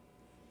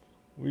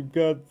 We've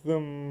got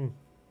some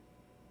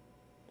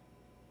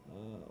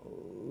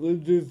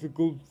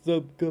logistical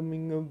stuff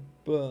coming up.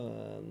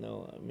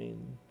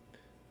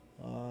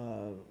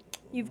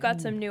 You've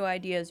got some new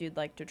ideas you'd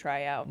like to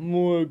try out.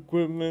 More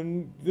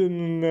equipment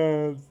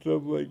and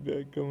stuff like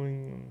that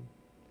coming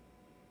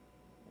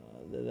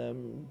that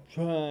I'm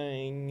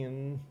trying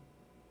and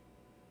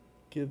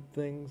get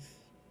things.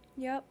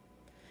 Yep.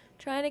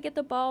 Trying to get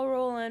the ball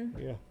rolling.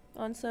 Yeah.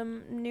 On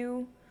some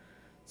new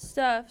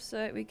stuff so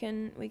that we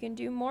can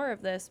do more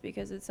of this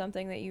because it's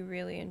something that you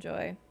really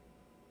enjoy.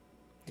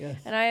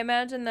 Yes. And I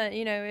imagine that,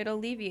 it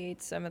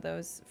alleviates some of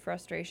those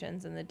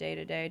frustrations in the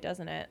day-to-day,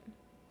 doesn't it?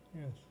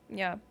 Yes.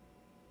 Yeah.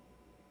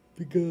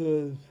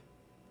 Because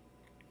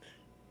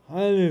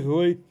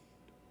honestly,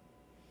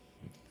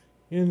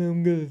 and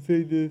I'm gonna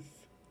say this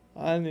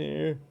on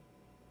air,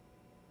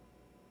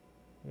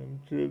 I'm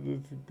sure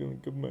this is gonna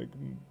come back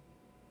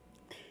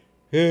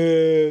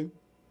and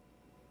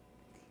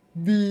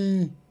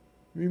be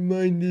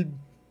reminded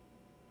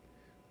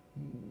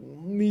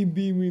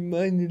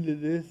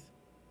of this,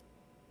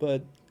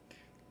 but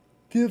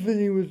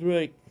Tiffany was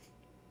right.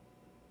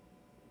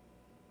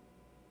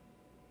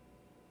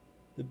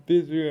 The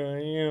busier I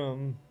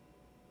am,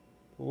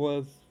 the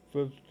less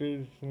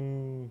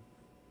frustration.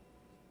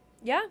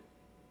 Yeah.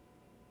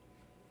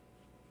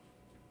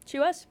 She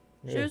was.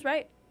 She Yeah. was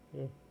right.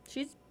 Yeah.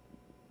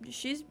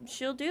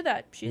 She'll do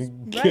that. She's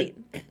right.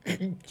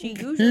 She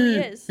usually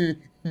is.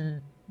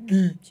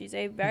 She's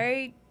a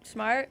very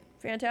smart,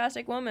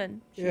 fantastic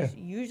woman. She's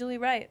usually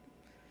right.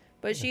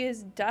 But she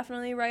is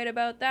definitely right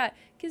about that.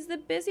 Because the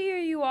busier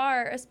you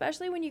are,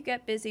 especially when you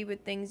get busy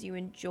with things you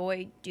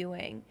enjoy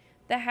doing,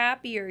 the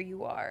happier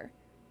you are.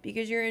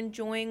 Because you're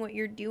enjoying what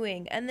you're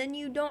doing. And then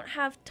you don't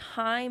have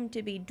time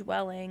to be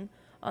dwelling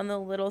on the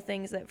little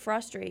things that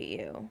frustrate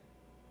you.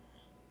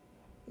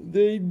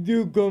 They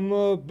do come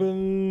up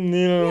and,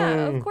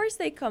 Yeah, of course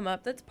they come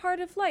up. That's part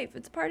of life.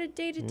 It's part of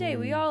day-to-day.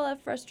 We all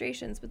have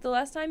frustrations. But the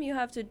less time you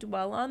have to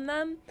dwell on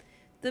them,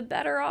 the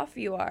better off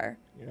you are.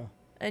 Yeah.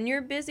 And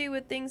you're busy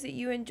with things that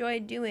you enjoy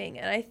doing.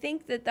 And I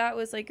think that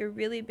was like a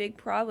really big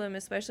problem,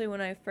 especially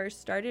when I first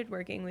started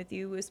working with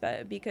you,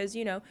 because,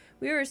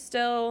 we were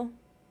still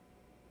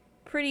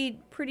pretty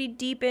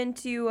deep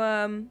into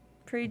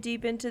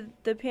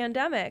the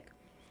pandemic.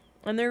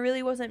 And there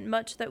really wasn't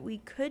much that we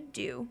could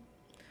do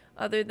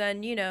other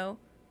than,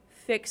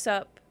 fix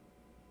up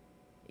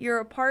your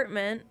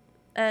apartment.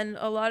 And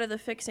a lot of the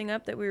fixing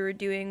up that we were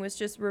doing was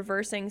just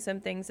reversing some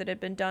things that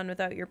had been done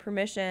without your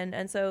permission.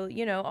 And so,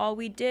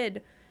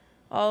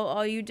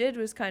 all you did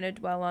was kind of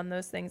dwell on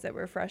those things that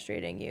were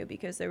frustrating you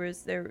because there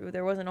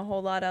wasn't a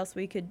whole lot else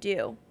we could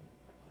do.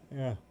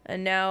 Yeah.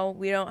 And now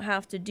we don't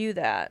have to do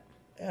that.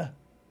 Yeah.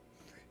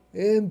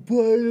 And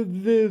part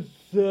of this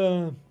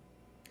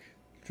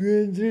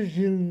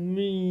transition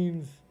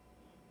means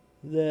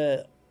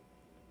that,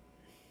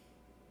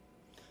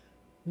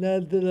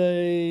 not that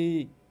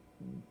I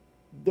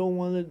don't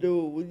want to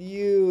do it with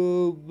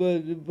you,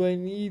 but if I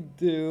need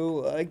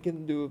to, I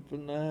can do it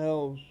from the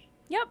house.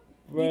 Yep.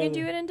 You can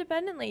do it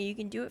independently. You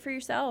can do it for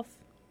yourself.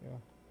 Yeah.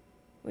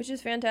 Which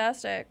is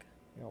fantastic.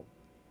 Yep.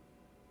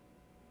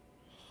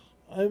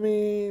 I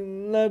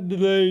mean, not that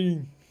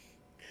I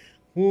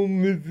won't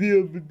miss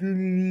the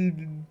opportunity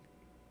to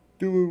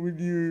do it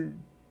with you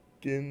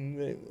in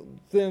the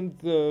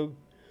sense of,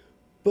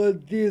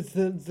 but the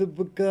sense of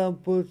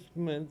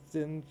accomplishments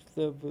and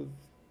stuff is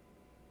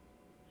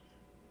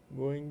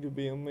going to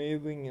be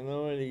amazing and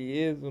already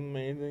is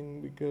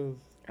amazing because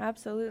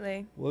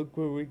Absolutely. look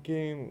where we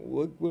came,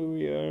 look where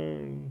we are.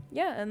 And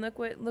Yeah, and look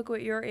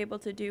what you're able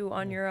to do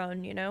on your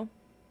own, you know?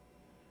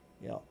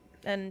 Yeah.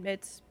 And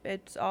it's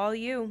all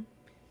you.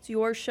 It's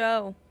your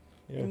show.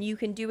 Yeah. And you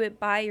can do it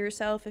by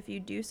yourself if you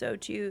do so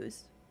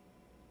choose.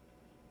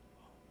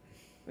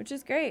 Which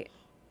is great.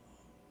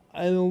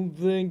 I don't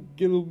think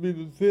it'll be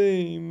the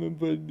same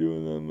if I do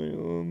it on my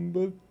own,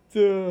 but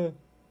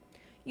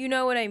You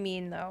know what I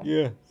mean, though.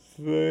 yes,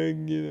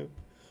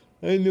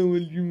 I know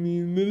what you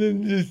mean, but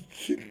I'm just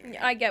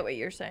I get what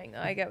you're saying,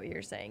 though. I get what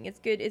you're saying. It's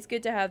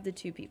good to have the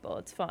two people.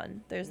 It's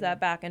fun. There's that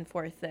back and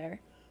forth there.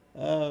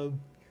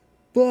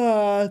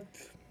 but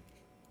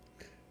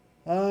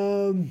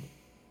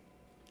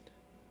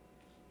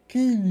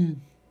Kaden,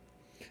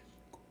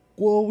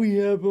 while we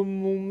have a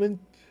moment,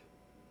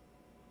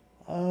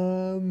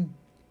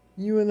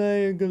 you and I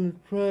are gonna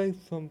try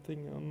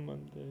something on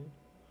Monday.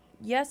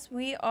 Yes,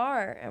 we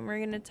are. And we're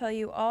going to tell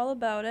you all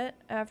about it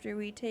after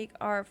we take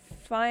our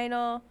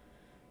final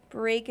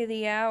break of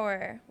the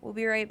hour. We'll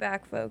be right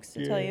back, folks,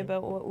 to tell you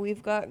about what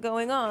we've got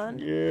going on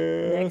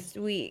next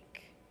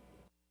week.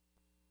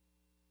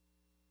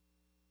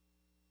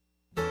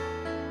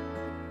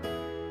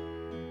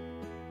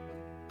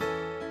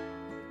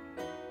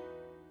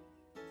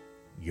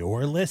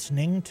 You're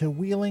listening to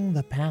Wheeling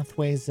the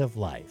Pathways of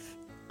Life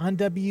on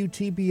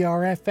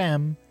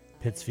WTBR-FM,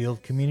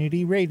 Pittsfield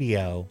Community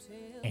Radio,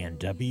 and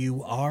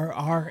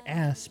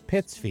WRRS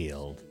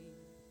Pittsfield,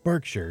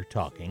 Berkshire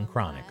Talking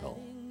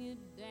Chronicle.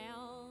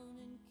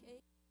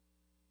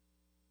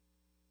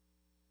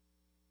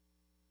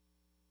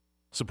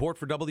 Support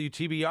for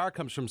WTBR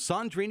comes from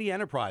Sandrini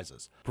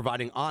Enterprises,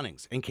 providing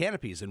awnings and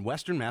canopies in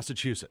Western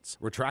Massachusetts.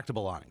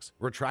 Retractable awnings,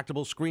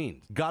 retractable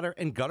screens, gutter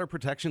and gutter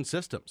protection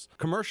systems,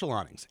 commercial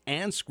awnings,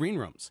 and screen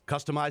rooms.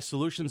 Customized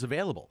solutions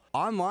available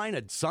online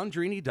at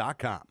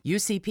sandrini.com.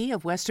 UCP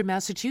of Western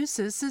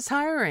Massachusetts is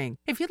hiring.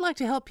 If you'd like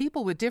to help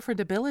people with different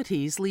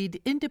abilities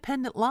lead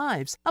independent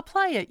lives,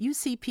 apply at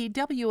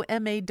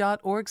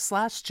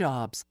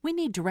ucpwma.org/jobs. We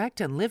need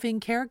direct and living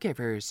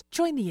caregivers.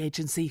 Join the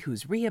agency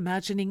who's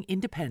reimagining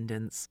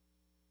independence.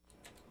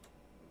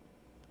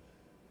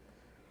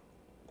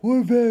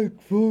 We're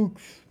back,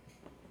 folks.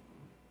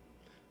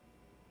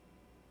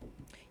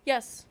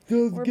 Yes,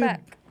 we're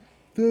back.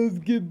 Those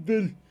get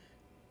better.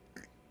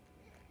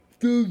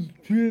 Those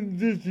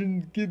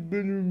transitions get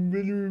better and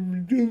better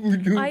every time we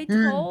do. I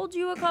told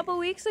you a couple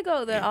weeks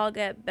ago that I'll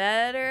get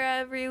better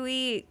every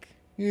week.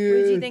 Yeah. What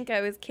did you think?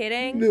 I was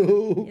kidding?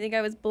 No. You think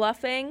I was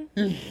bluffing?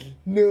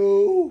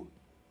 No.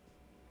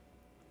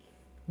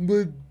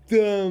 But,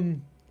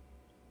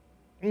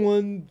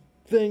 one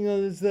thing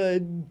on the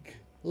side,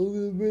 a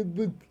little bit,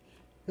 but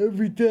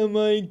every time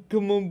I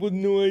come up with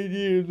new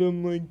ideas,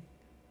 I'm like,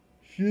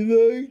 should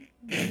I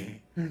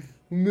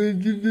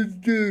mention this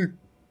to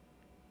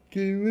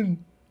Caitlin?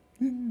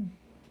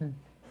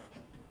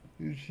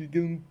 Is she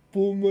gonna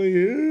pull my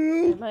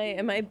hair out?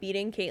 Am I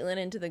beating Caitlin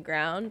into the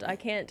ground? I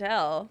can't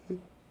tell.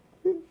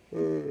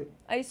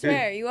 I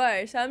swear you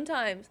are.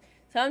 Sometimes,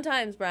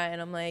 Brian,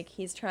 I'm like,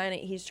 he's trying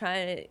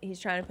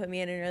to put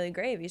me in an early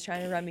grave. He's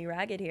trying to run me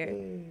ragged here.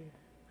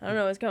 I don't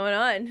know what's going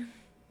on.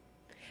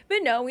 But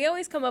no, we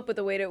always come up with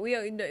a way to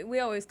we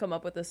always come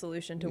up with a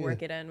solution to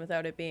work it in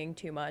without it being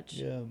too much.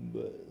 Yeah,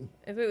 but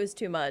If it was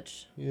too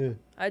much,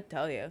 I'd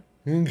tell you.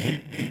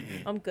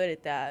 I'm good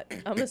at that.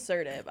 I'm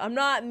assertive. I'm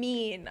not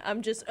mean.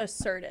 I'm just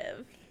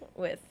assertive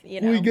with, we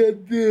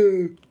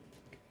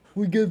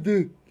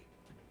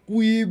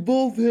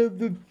both have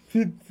the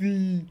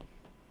Fitzy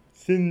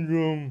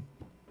syndrome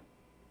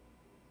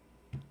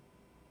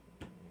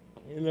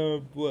in our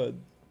blood.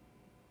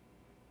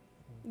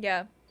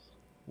 Yeah.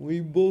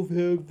 We both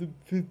have the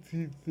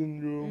Fitzy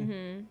syndrome.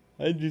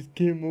 Mm-hmm. I just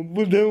came up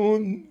with that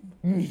one.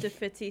 The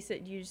Fitzy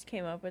said you just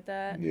came up with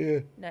that? Yeah.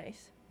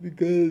 Nice.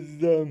 Because,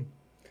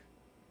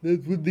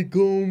 that's what they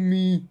call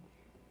me.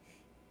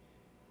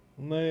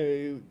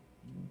 My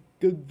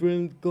good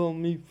friends call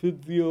me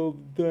Fitzy all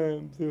the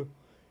time, so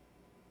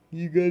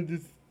you got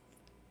this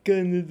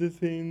kind of the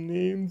same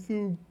name,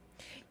 so.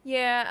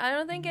 Yeah, I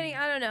don't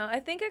know. I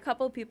think a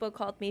couple people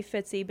called me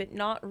Fitzy, but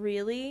not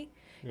really.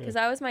 Because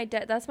that's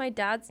my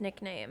dad's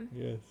nickname.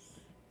 Yes.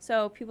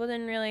 So people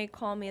didn't really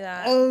call me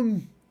that.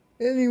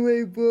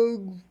 Anyway,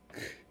 folks,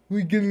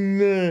 we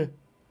can,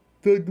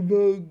 talk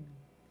about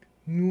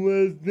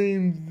last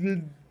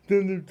names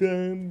another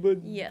time,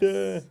 but,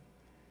 Yes.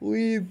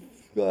 we've,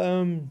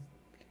 got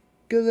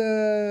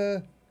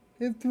a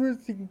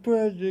interesting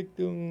project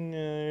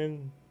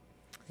going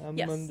on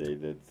Yes. Monday.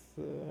 That's,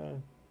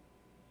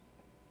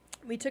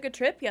 We took a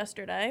trip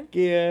yesterday,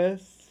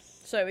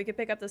 yes. so we could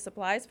pick up the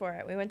supplies for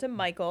it. We went to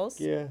Michael's,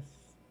 Yes.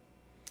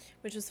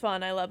 which was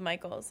fun. I love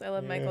Michael's. I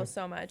love Yeah. Michael's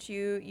so much.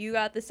 You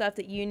got the stuff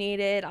that you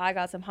needed. I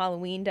got some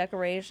Halloween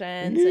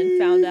decorations and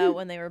found out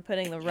when they were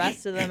putting the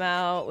rest of them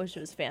out, which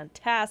was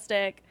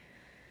fantastic.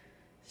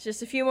 It's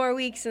just a few more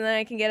weeks and then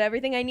I can get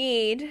everything I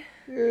need.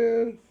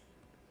 Yes.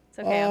 It's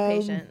okay, I'm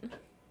patient.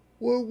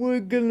 What we're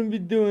gonna be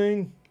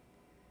doing,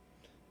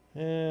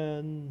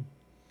 and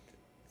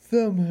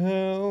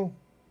somehow,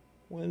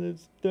 when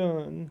it's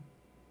done,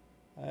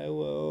 I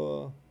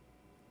will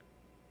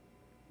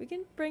We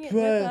can bring it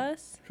with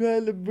us. Try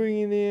to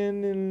bring it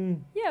in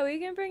and... Yeah, we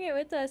can bring it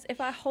with us.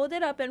 If I hold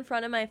it up in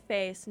front of my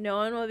face, no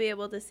one will be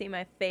able to see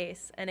my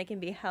face, and it can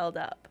be held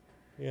up.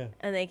 Yeah.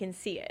 And they can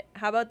see it.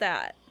 How about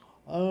that?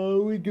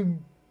 We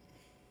can...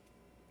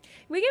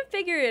 We can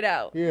figure it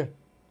out. Yeah.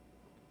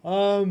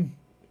 But,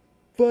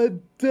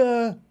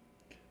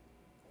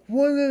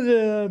 one of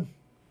the,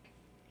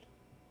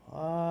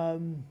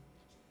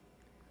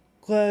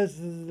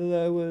 classes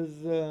that I was,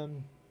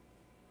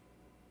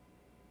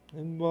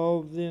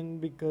 involved in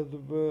because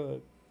of a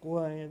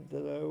client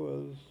that I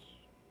was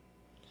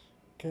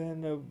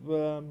kind of,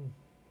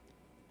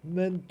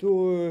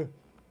 mentor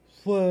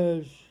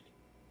slash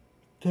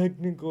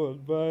technical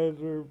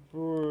advisor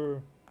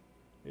for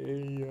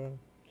a,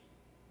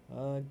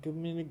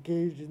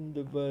 communication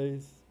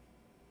device.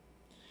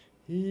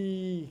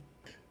 He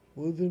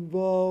was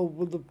involved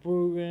with a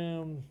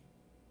program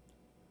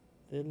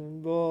that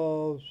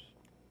involves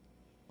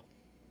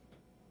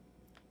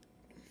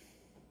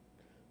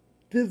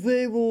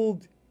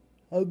disabled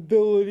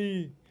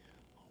ability.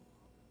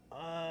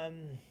 I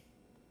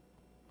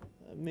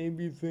may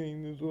be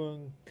saying this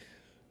wrong.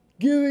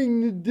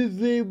 Giving the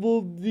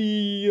disabled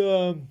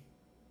the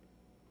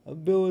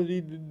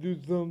ability to do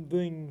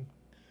something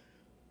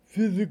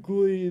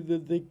physically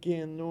that they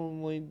can't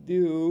normally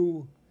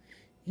do,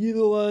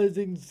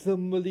 utilizing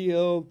somebody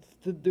else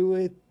to do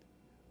it,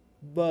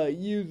 but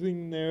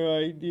using their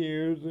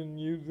ideas and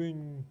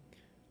using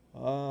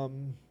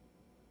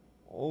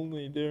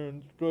only their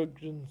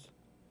instructions.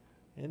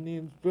 And the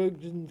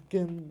instructions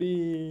can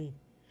be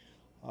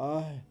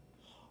done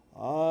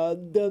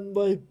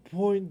by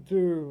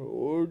pointer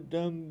or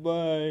done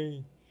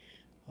by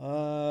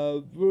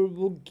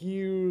verbal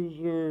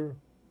cues or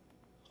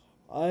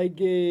eye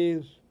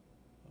gaze.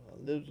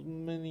 There's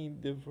many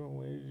different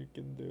ways you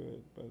can do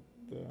it, but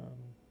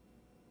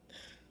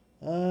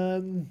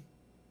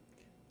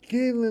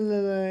Caitlin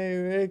and I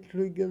are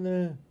actually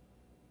gonna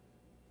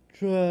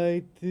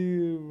try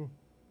to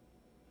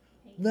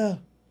paint. No,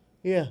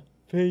 yeah,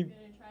 paint. We're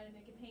gonna try to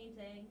make a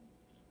painting.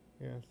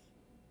 Yes.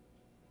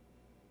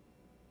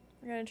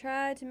 We're gonna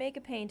try to make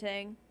a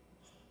painting.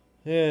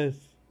 Yes.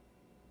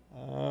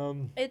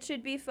 It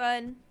should be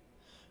fun.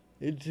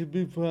 It should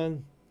be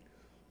fun.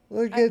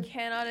 I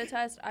cannot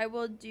attest. I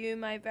will do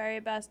my very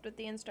best with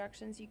the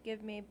instructions you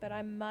give me, but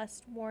I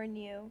must warn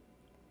you,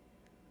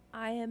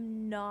 I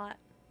am not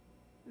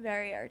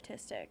very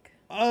artistic.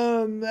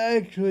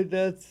 Actually,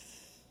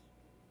 that's...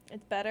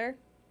 It's better?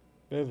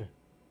 Better.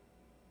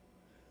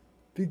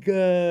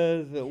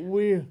 Because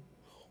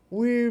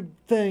weird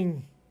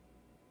thing,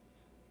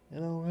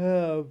 and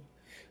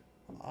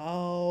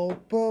I'll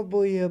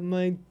probably have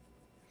my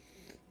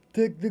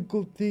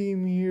technical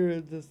team here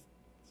at the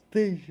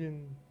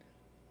station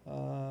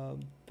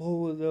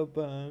pull it up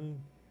on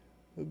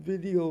a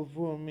video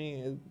for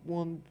me at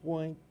one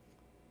point.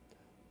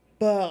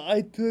 But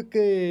I took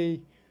a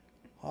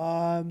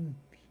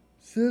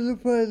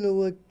certified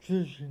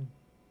electrician,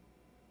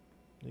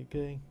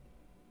 okay,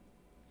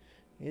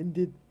 and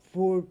did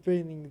 4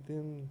 paintings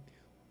in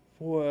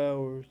 4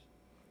 hours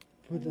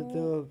for the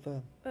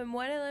telethon. And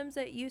one of them's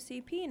at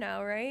UCP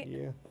now, right?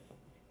 Yeah.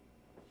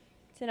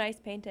 It's a nice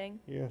painting.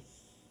 Yes.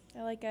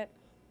 I like it.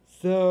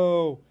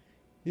 So,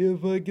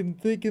 if I can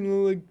take an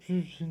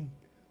electrician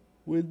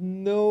with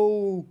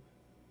no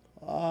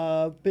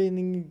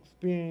painting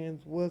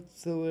experience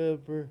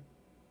whatsoever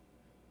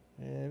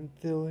and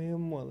tell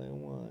him what I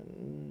want,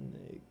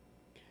 and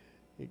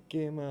it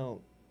came out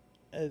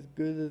as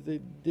good as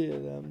it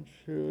did, I'm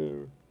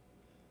sure.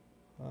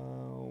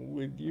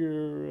 With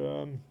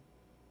your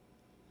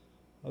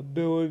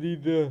ability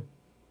to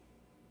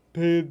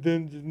pay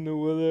attention to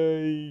what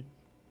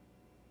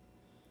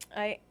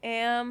I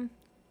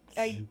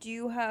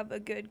do have a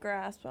good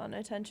grasp on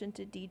attention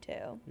to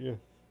detail. Yeah.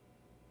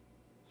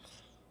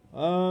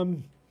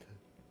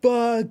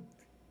 But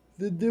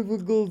the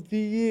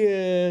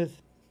difficulty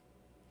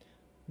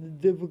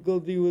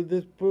with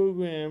this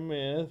program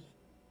is,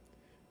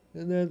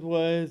 and that's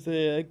why I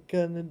say I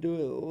kind of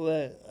do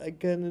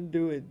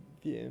it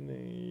in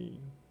a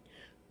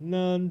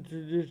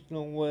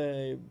non-traditional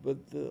way,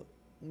 but the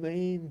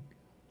main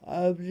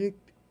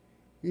object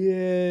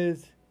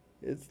is,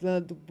 it's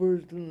not the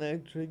person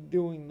actually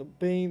doing the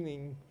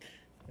painting,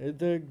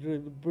 it's actually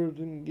the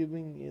person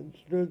giving the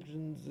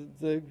instructions,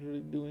 it's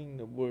actually doing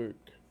the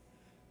work.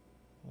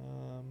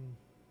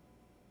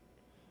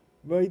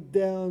 Right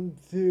down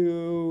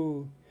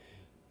to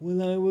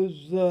when I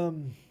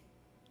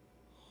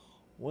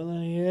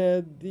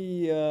had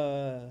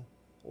the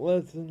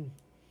lesson,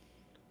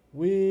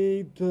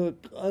 we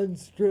took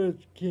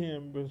unstretched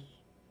canvas,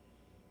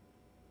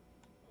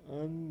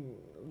 and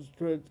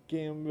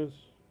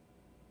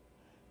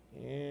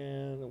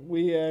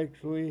we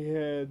actually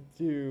had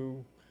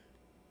to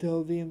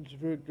tell the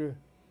instructor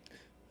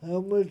how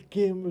much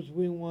canvas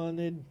we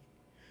wanted,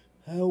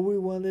 how we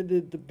wanted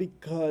it to be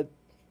cut,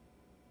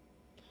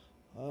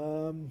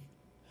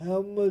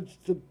 how much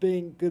the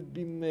paint could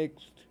be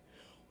mixed,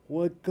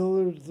 what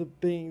colors the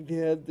paint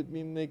had to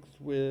be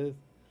mixed with,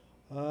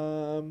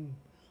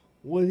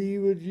 what he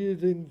was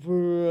using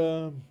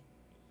for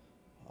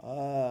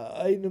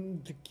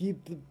item to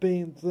keep the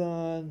paints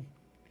on.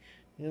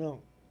 You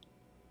know,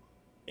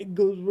 it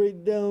goes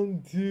right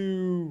down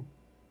to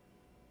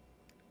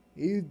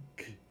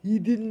he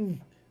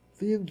didn't.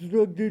 The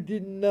instructor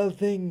did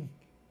nothing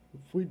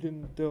if we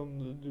didn't tell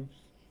him to do.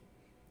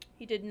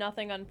 He did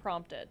nothing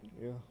unprompted.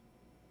 Yeah.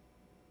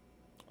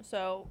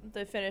 So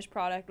the finished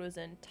product was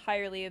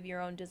entirely of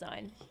your own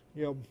design.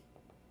 Yep.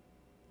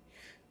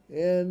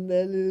 And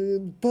that is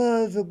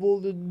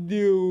impossible to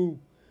do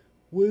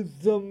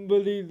with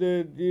somebody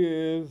that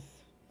is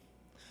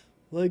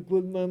like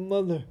with my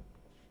mother.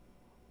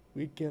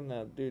 We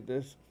cannot do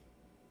this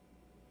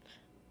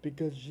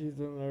because she's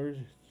an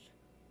artist.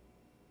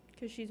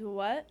 Because she's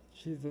what?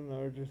 She's an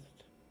artist.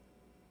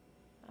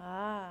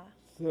 Ah.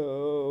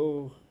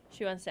 So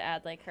She wants to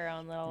add like her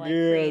own little like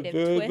yeah, creative so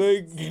it's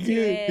twists like, to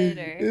it,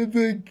 or it's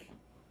like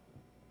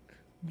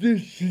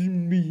this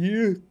shouldn't be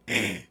here.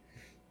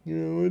 You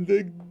know, it's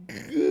like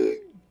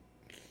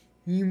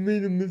you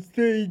made a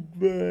mistake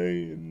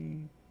by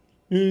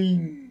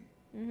then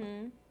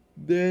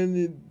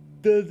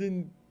it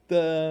doesn't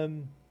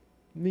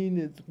mean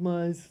it's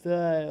my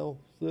style.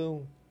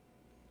 So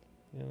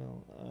you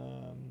know,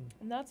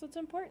 and that's what's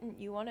important.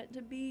 You want it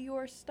to be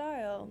your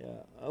style.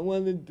 yeah, I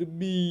want it to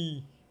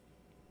be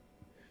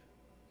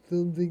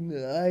something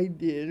that I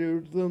did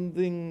or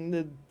something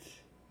that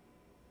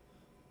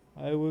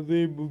I was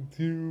able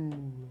to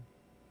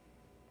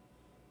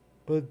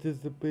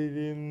participate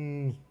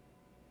in.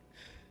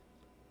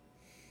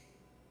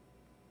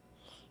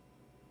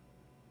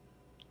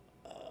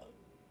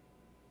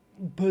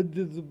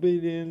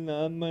 Participate in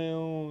on my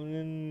own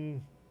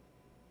and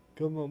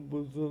come up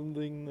with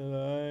something that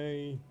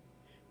I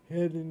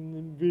had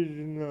an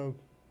vision of.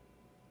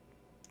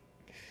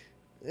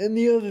 And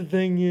the other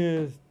thing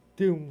is,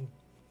 too,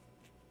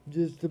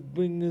 just to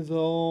bring this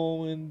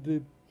all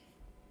into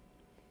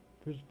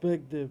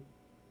perspective,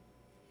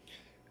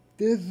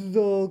 this is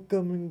all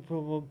coming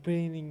from a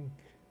painting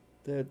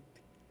that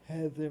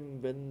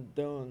hasn't been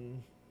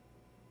done.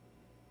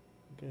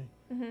 Okay?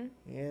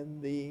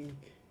 And the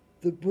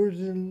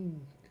person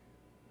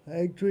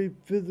actually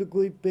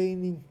physically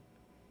painting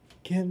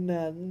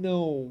cannot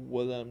know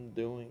what I'm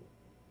doing.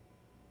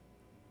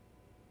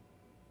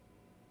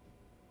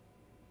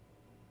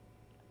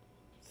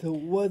 So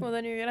what? Well,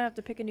 then you're gonna have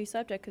to pick a new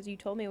subject because you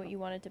told me what you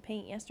wanted to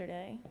paint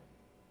yesterday.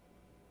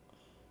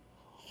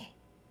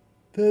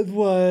 That's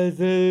why I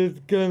said it's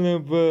kind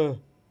of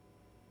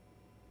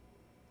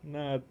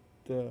not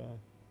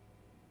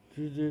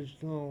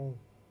traditional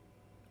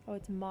Oh,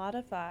 it's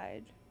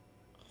modified.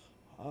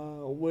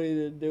 way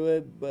to do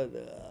it, but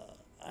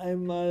I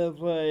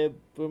modify it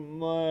for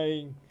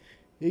mine.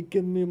 It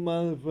can be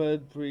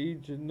modified for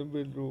each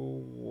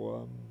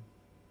individual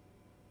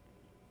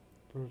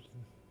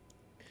person.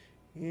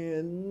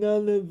 And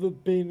none of the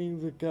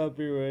paintings are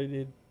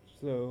copyrighted,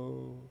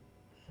 so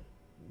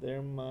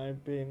they're my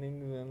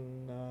paintings,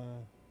 and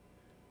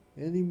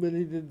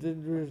anybody that's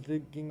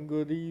interested can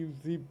go to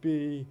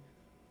UCP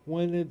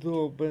when it's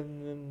open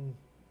and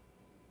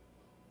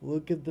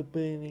look at the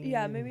painting.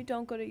 Yeah, maybe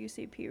don't go to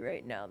UCP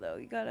right now though.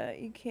 You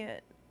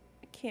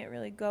can't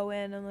really go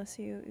in unless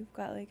you've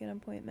got like an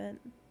appointment.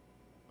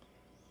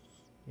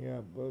 Yeah,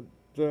 but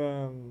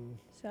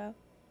So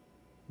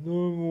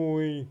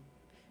normally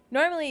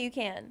you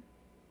can.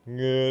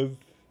 yes.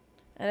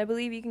 And I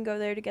believe you can go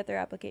there to get their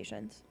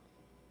applications,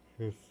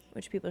 Yes.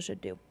 which people should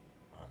do.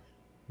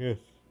 Yes.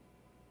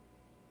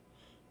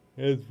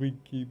 As we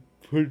keep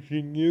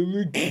pushing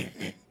you.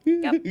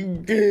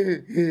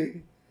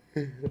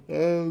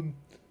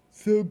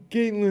 So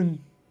Caitlin,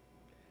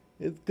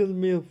 it's gonna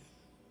be a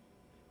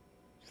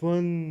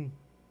fun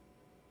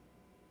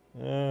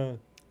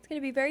It's going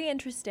to be very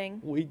interesting.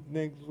 week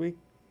next week.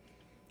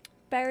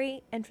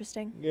 Very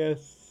interesting.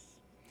 Yes.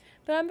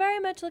 But I'm very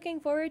much looking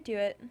forward to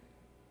it.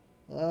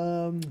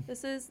 Um.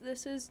 This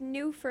is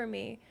new for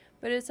me,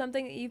 but it's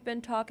something that you've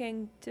been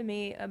talking to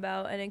me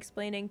about and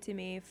explaining to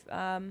me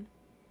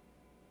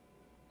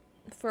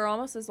for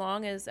almost as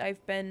long as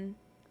I've been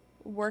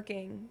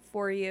working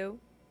for you.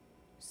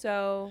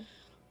 So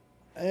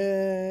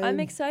And I'm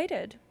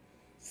excited.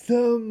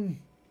 some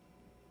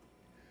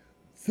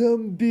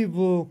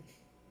people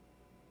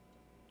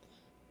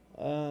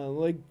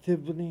like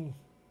Tiffany,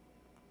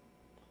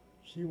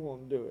 she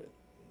won't do it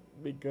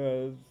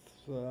because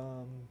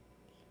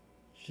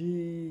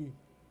she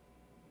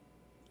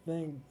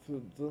thinks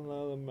it's an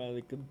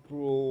automatic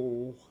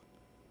control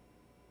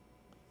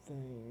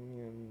thing,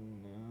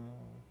 and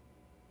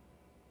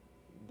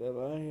that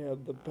I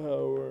have the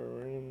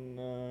power,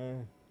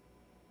 and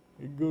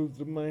it goes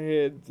to my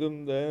head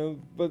sometimes,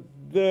 but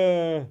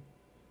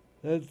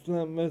that's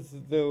not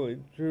necessarily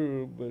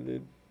true, but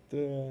it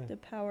The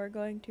power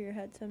going to your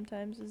head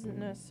sometimes isn't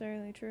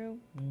necessarily true.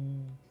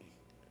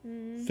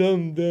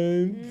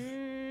 sometimes.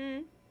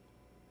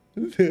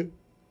 I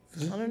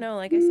don't know.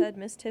 Like I said,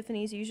 Miss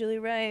Tiffany's usually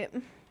right.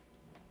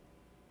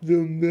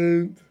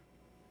 Sometimes,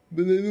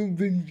 but I don't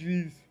think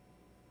she's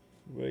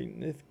right in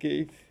this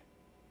case.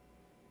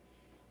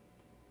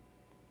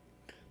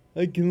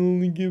 I can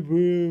only give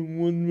her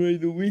one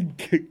ride a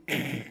week.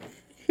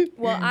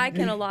 Well, I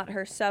can allot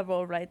her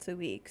several rights a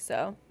week,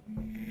 so.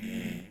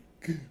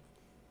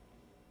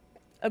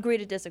 Agree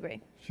to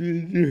disagree.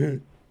 She's your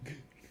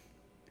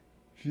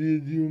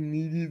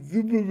immediate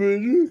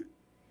supervisor.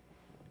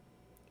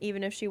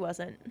 Even if she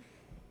wasn't.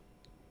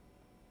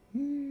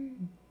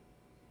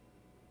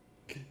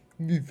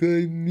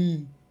 Beside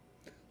me.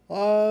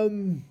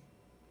 No,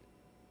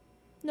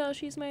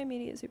 she's my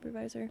immediate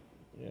supervisor.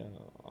 Yeah.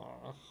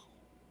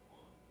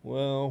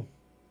 Well,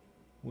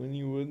 when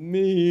you were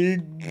me.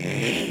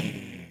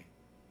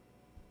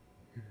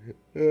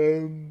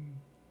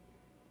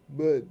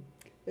 But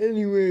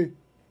anyway,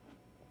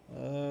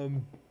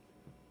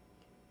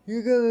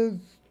 you're gonna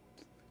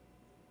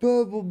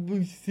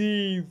probably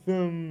see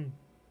some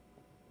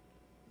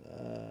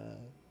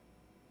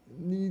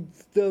neat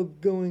stuff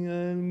going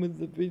on with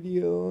the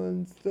video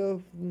and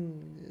stuff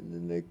in the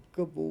next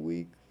couple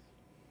weeks.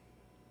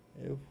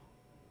 If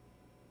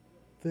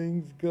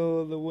things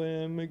go the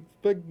way I'm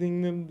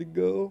expecting them to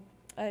go.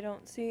 I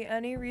don't see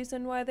any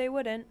reason why they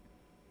wouldn't.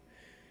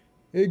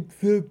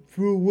 Except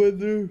for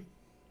weather.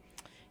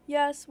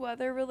 Yes,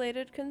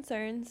 weather-related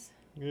concerns.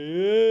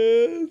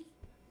 Yes.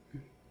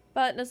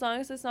 But as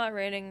long as it's not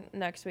raining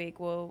next week,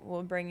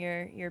 we'll bring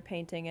your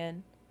painting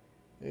in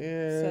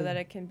And, so that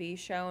it can be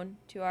shown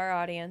to our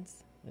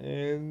audience.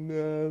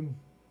 And,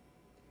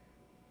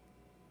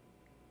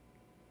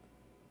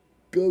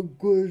 of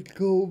course,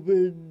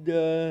 COVID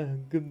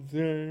concerns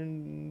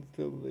and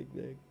stuff like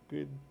that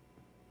could.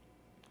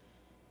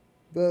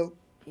 But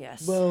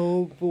Yes.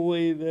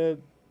 hopefully that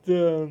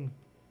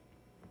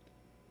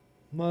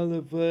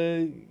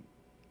modify.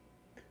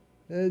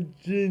 That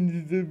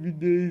changes every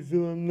day,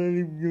 so I'm not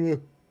even gonna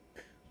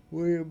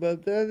worry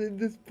about that at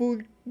this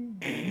point.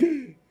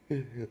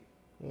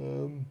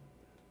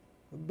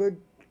 But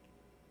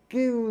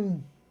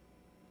Caitlin,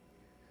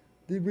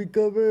 did we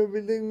cover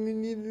everything we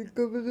needed to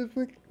cover this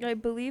week? I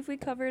believe we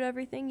covered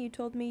everything you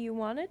told me you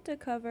wanted to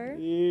cover.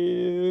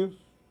 Yes.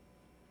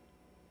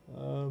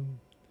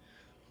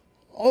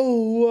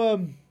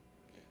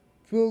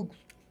 Folks,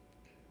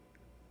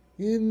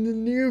 in the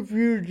near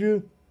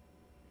future,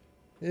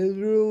 as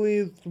early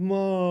as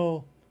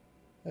tomorrow,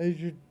 I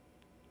should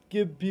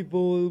give people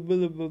a little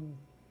bit of a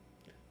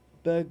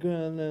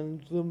background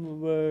on some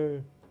of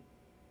our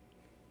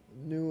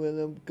new and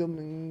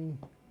upcoming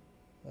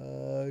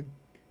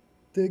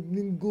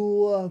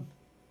technical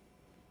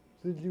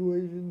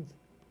situations.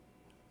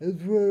 As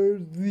far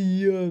as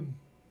the,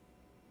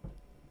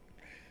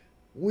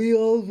 we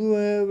also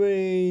have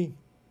a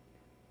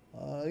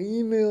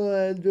email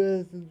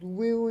address. It's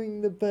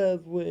Wheeling the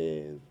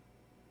Pathways.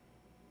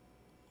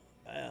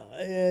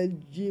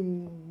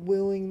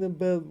 Wheeling the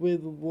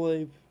Pathways of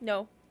Life.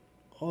 No.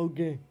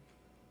 Okay.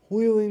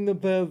 Wheeling the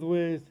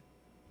Pathways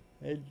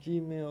at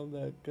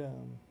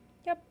gmail.com.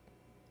 Yep.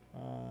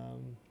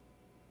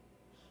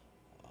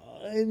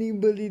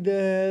 Anybody that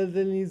has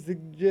any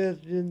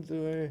suggestions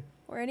or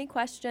Or any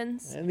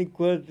questions? any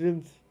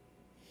questions?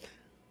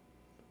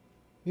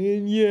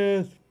 And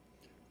yes,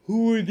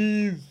 who are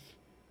these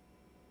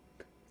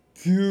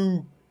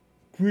two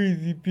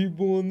crazy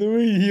people on the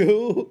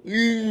radio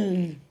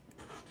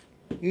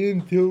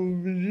and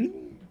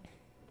television?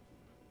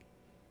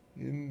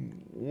 In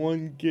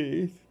one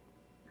case,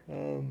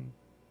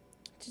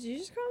 Did you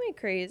just call me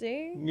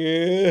crazy?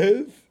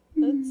 yes.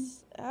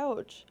 That's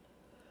ouch.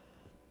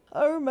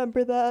 I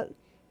remember that.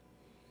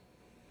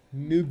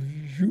 Never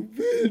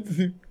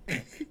stupid.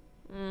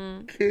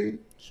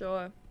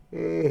 Sure.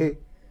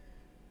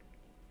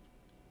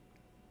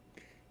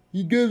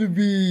 You gotta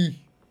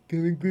be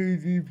kinda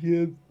crazy if you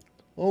have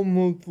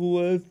almost the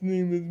last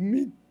name as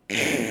me.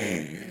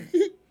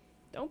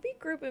 Don't be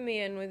grouping me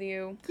in with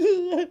you.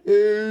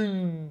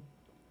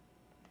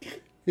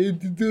 Hate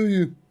to tell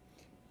you,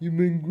 you've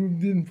been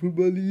grouped in for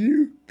about a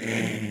year.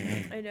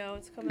 I know,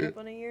 it's coming up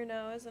on a year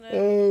now, isn't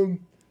it?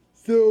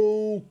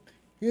 So,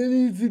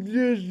 any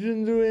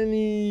suggestions or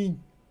any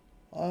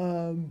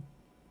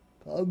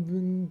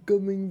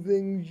up-and-coming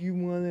things you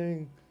want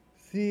to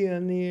see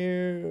on the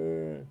air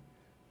or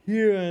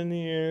hear on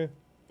the air?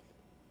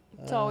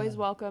 It's always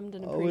welcomed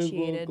and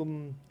appreciated.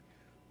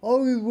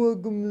 Always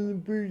welcome and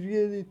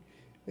appreciated.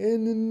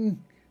 And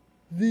then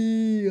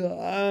the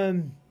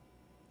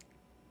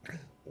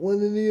one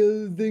of the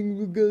other things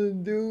we're gonna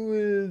do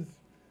is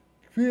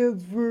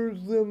transfer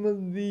some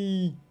of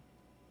the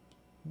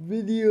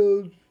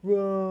videos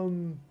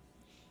from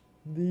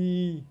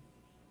the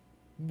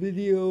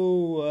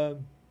video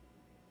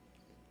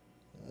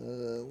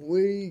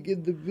where you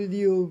get the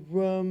video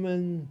from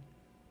and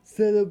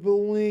set up a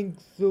link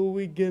so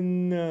we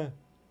can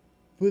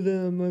put it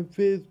on my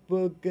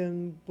Facebook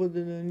and put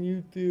it on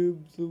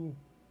YouTube so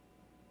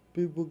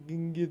people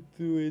can get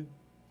to it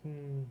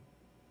and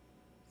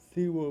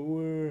see what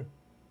we're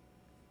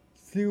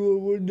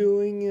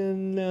doing.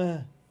 And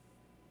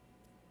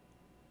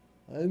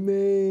I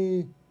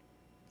may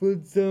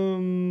put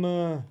some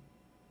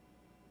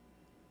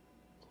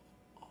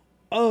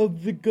off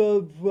the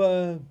cuff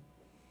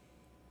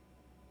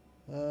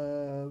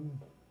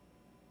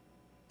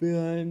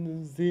behind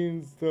the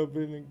scenes stuff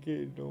in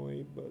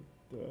occasionally, but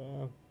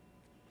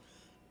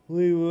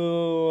we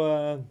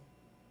will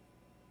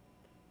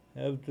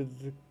have to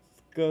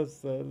discuss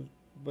that,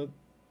 but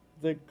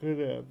that could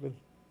happen.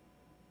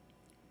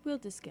 We'll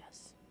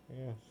discuss.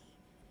 Yes.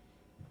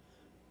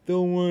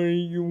 Don't worry,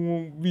 you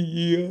won't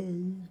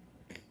be.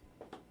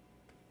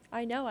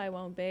 I know I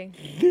won't be.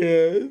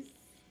 Yes.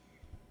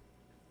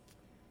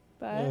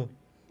 But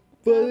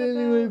But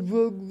anyway,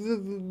 folks, this has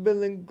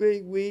been a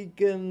great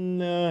week,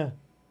 and I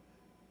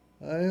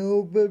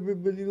hope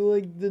everybody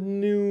liked the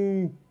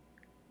new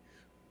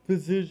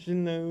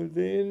position I was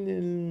in,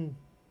 and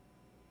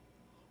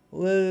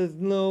let us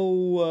know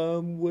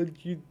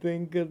what you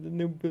think of the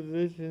new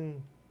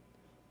position.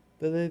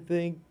 But I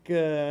think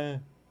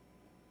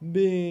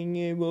being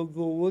able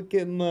to look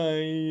at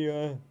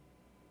my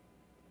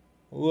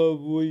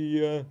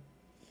lovely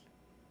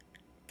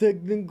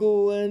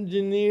technical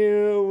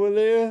engineer over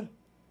there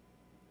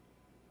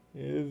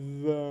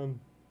is the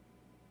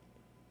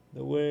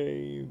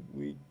way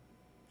we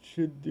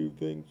should do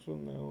things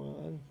from now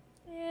on.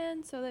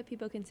 and so that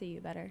people can see you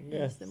better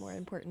Yes. is the more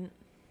important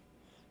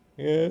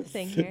Yes.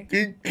 thing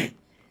here.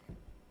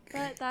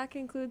 But that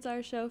concludes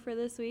our show for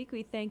this week.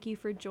 We thank you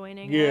for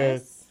joining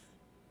Yes.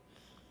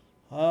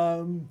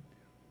 us.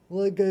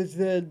 Like I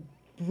said,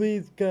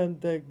 please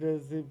contact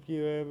us if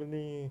you have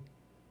any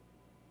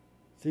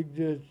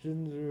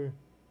suggestions or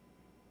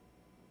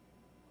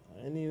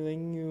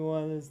anything you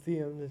want to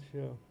see on the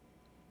show.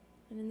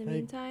 And in the Thank-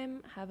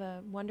 meantime, have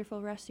a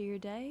wonderful rest of your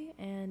day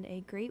and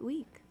a great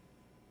week.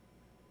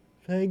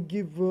 Thank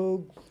you,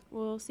 folks.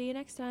 We'll see you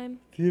next time.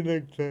 See you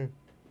next time.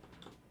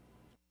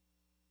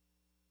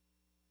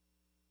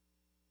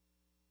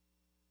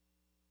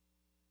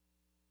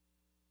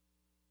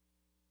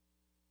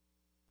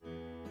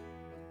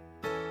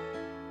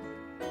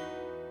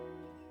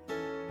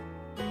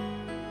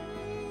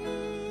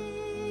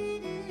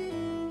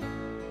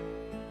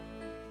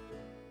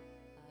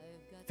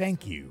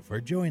 Thank you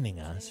for joining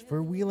us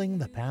for Wheeling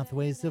the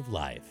Pathways of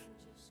Life,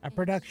 a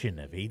production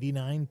of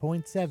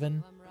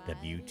 89.7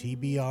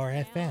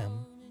 WTBR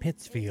FM,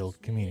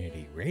 Pittsfield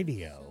Community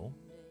Radio,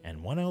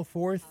 and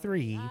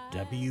 104.3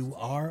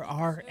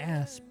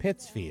 WRRS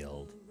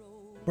Pittsfield,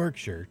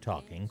 Berkshire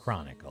Talking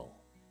Chronicle,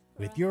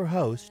 with your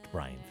host,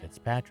 Brian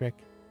Fitzpatrick,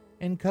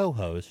 and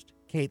co-host,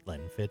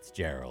 Caitlin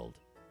Fitzgerald.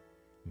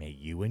 May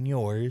you and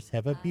yours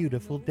have a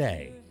beautiful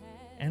day,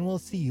 and we'll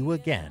see you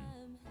again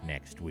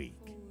next week.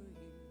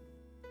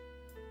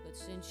 But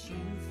since you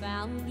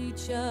found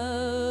each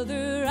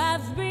other,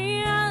 I've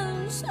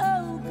been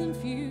so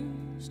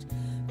confused.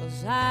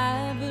 'Cause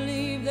I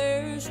believe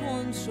there's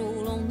one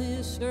soul on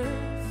this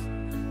earth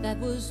that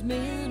was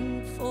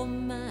meant for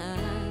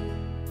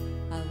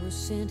mine. I was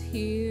sent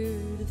here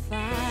to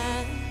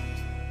find.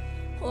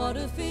 What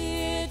if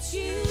it's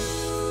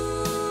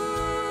you?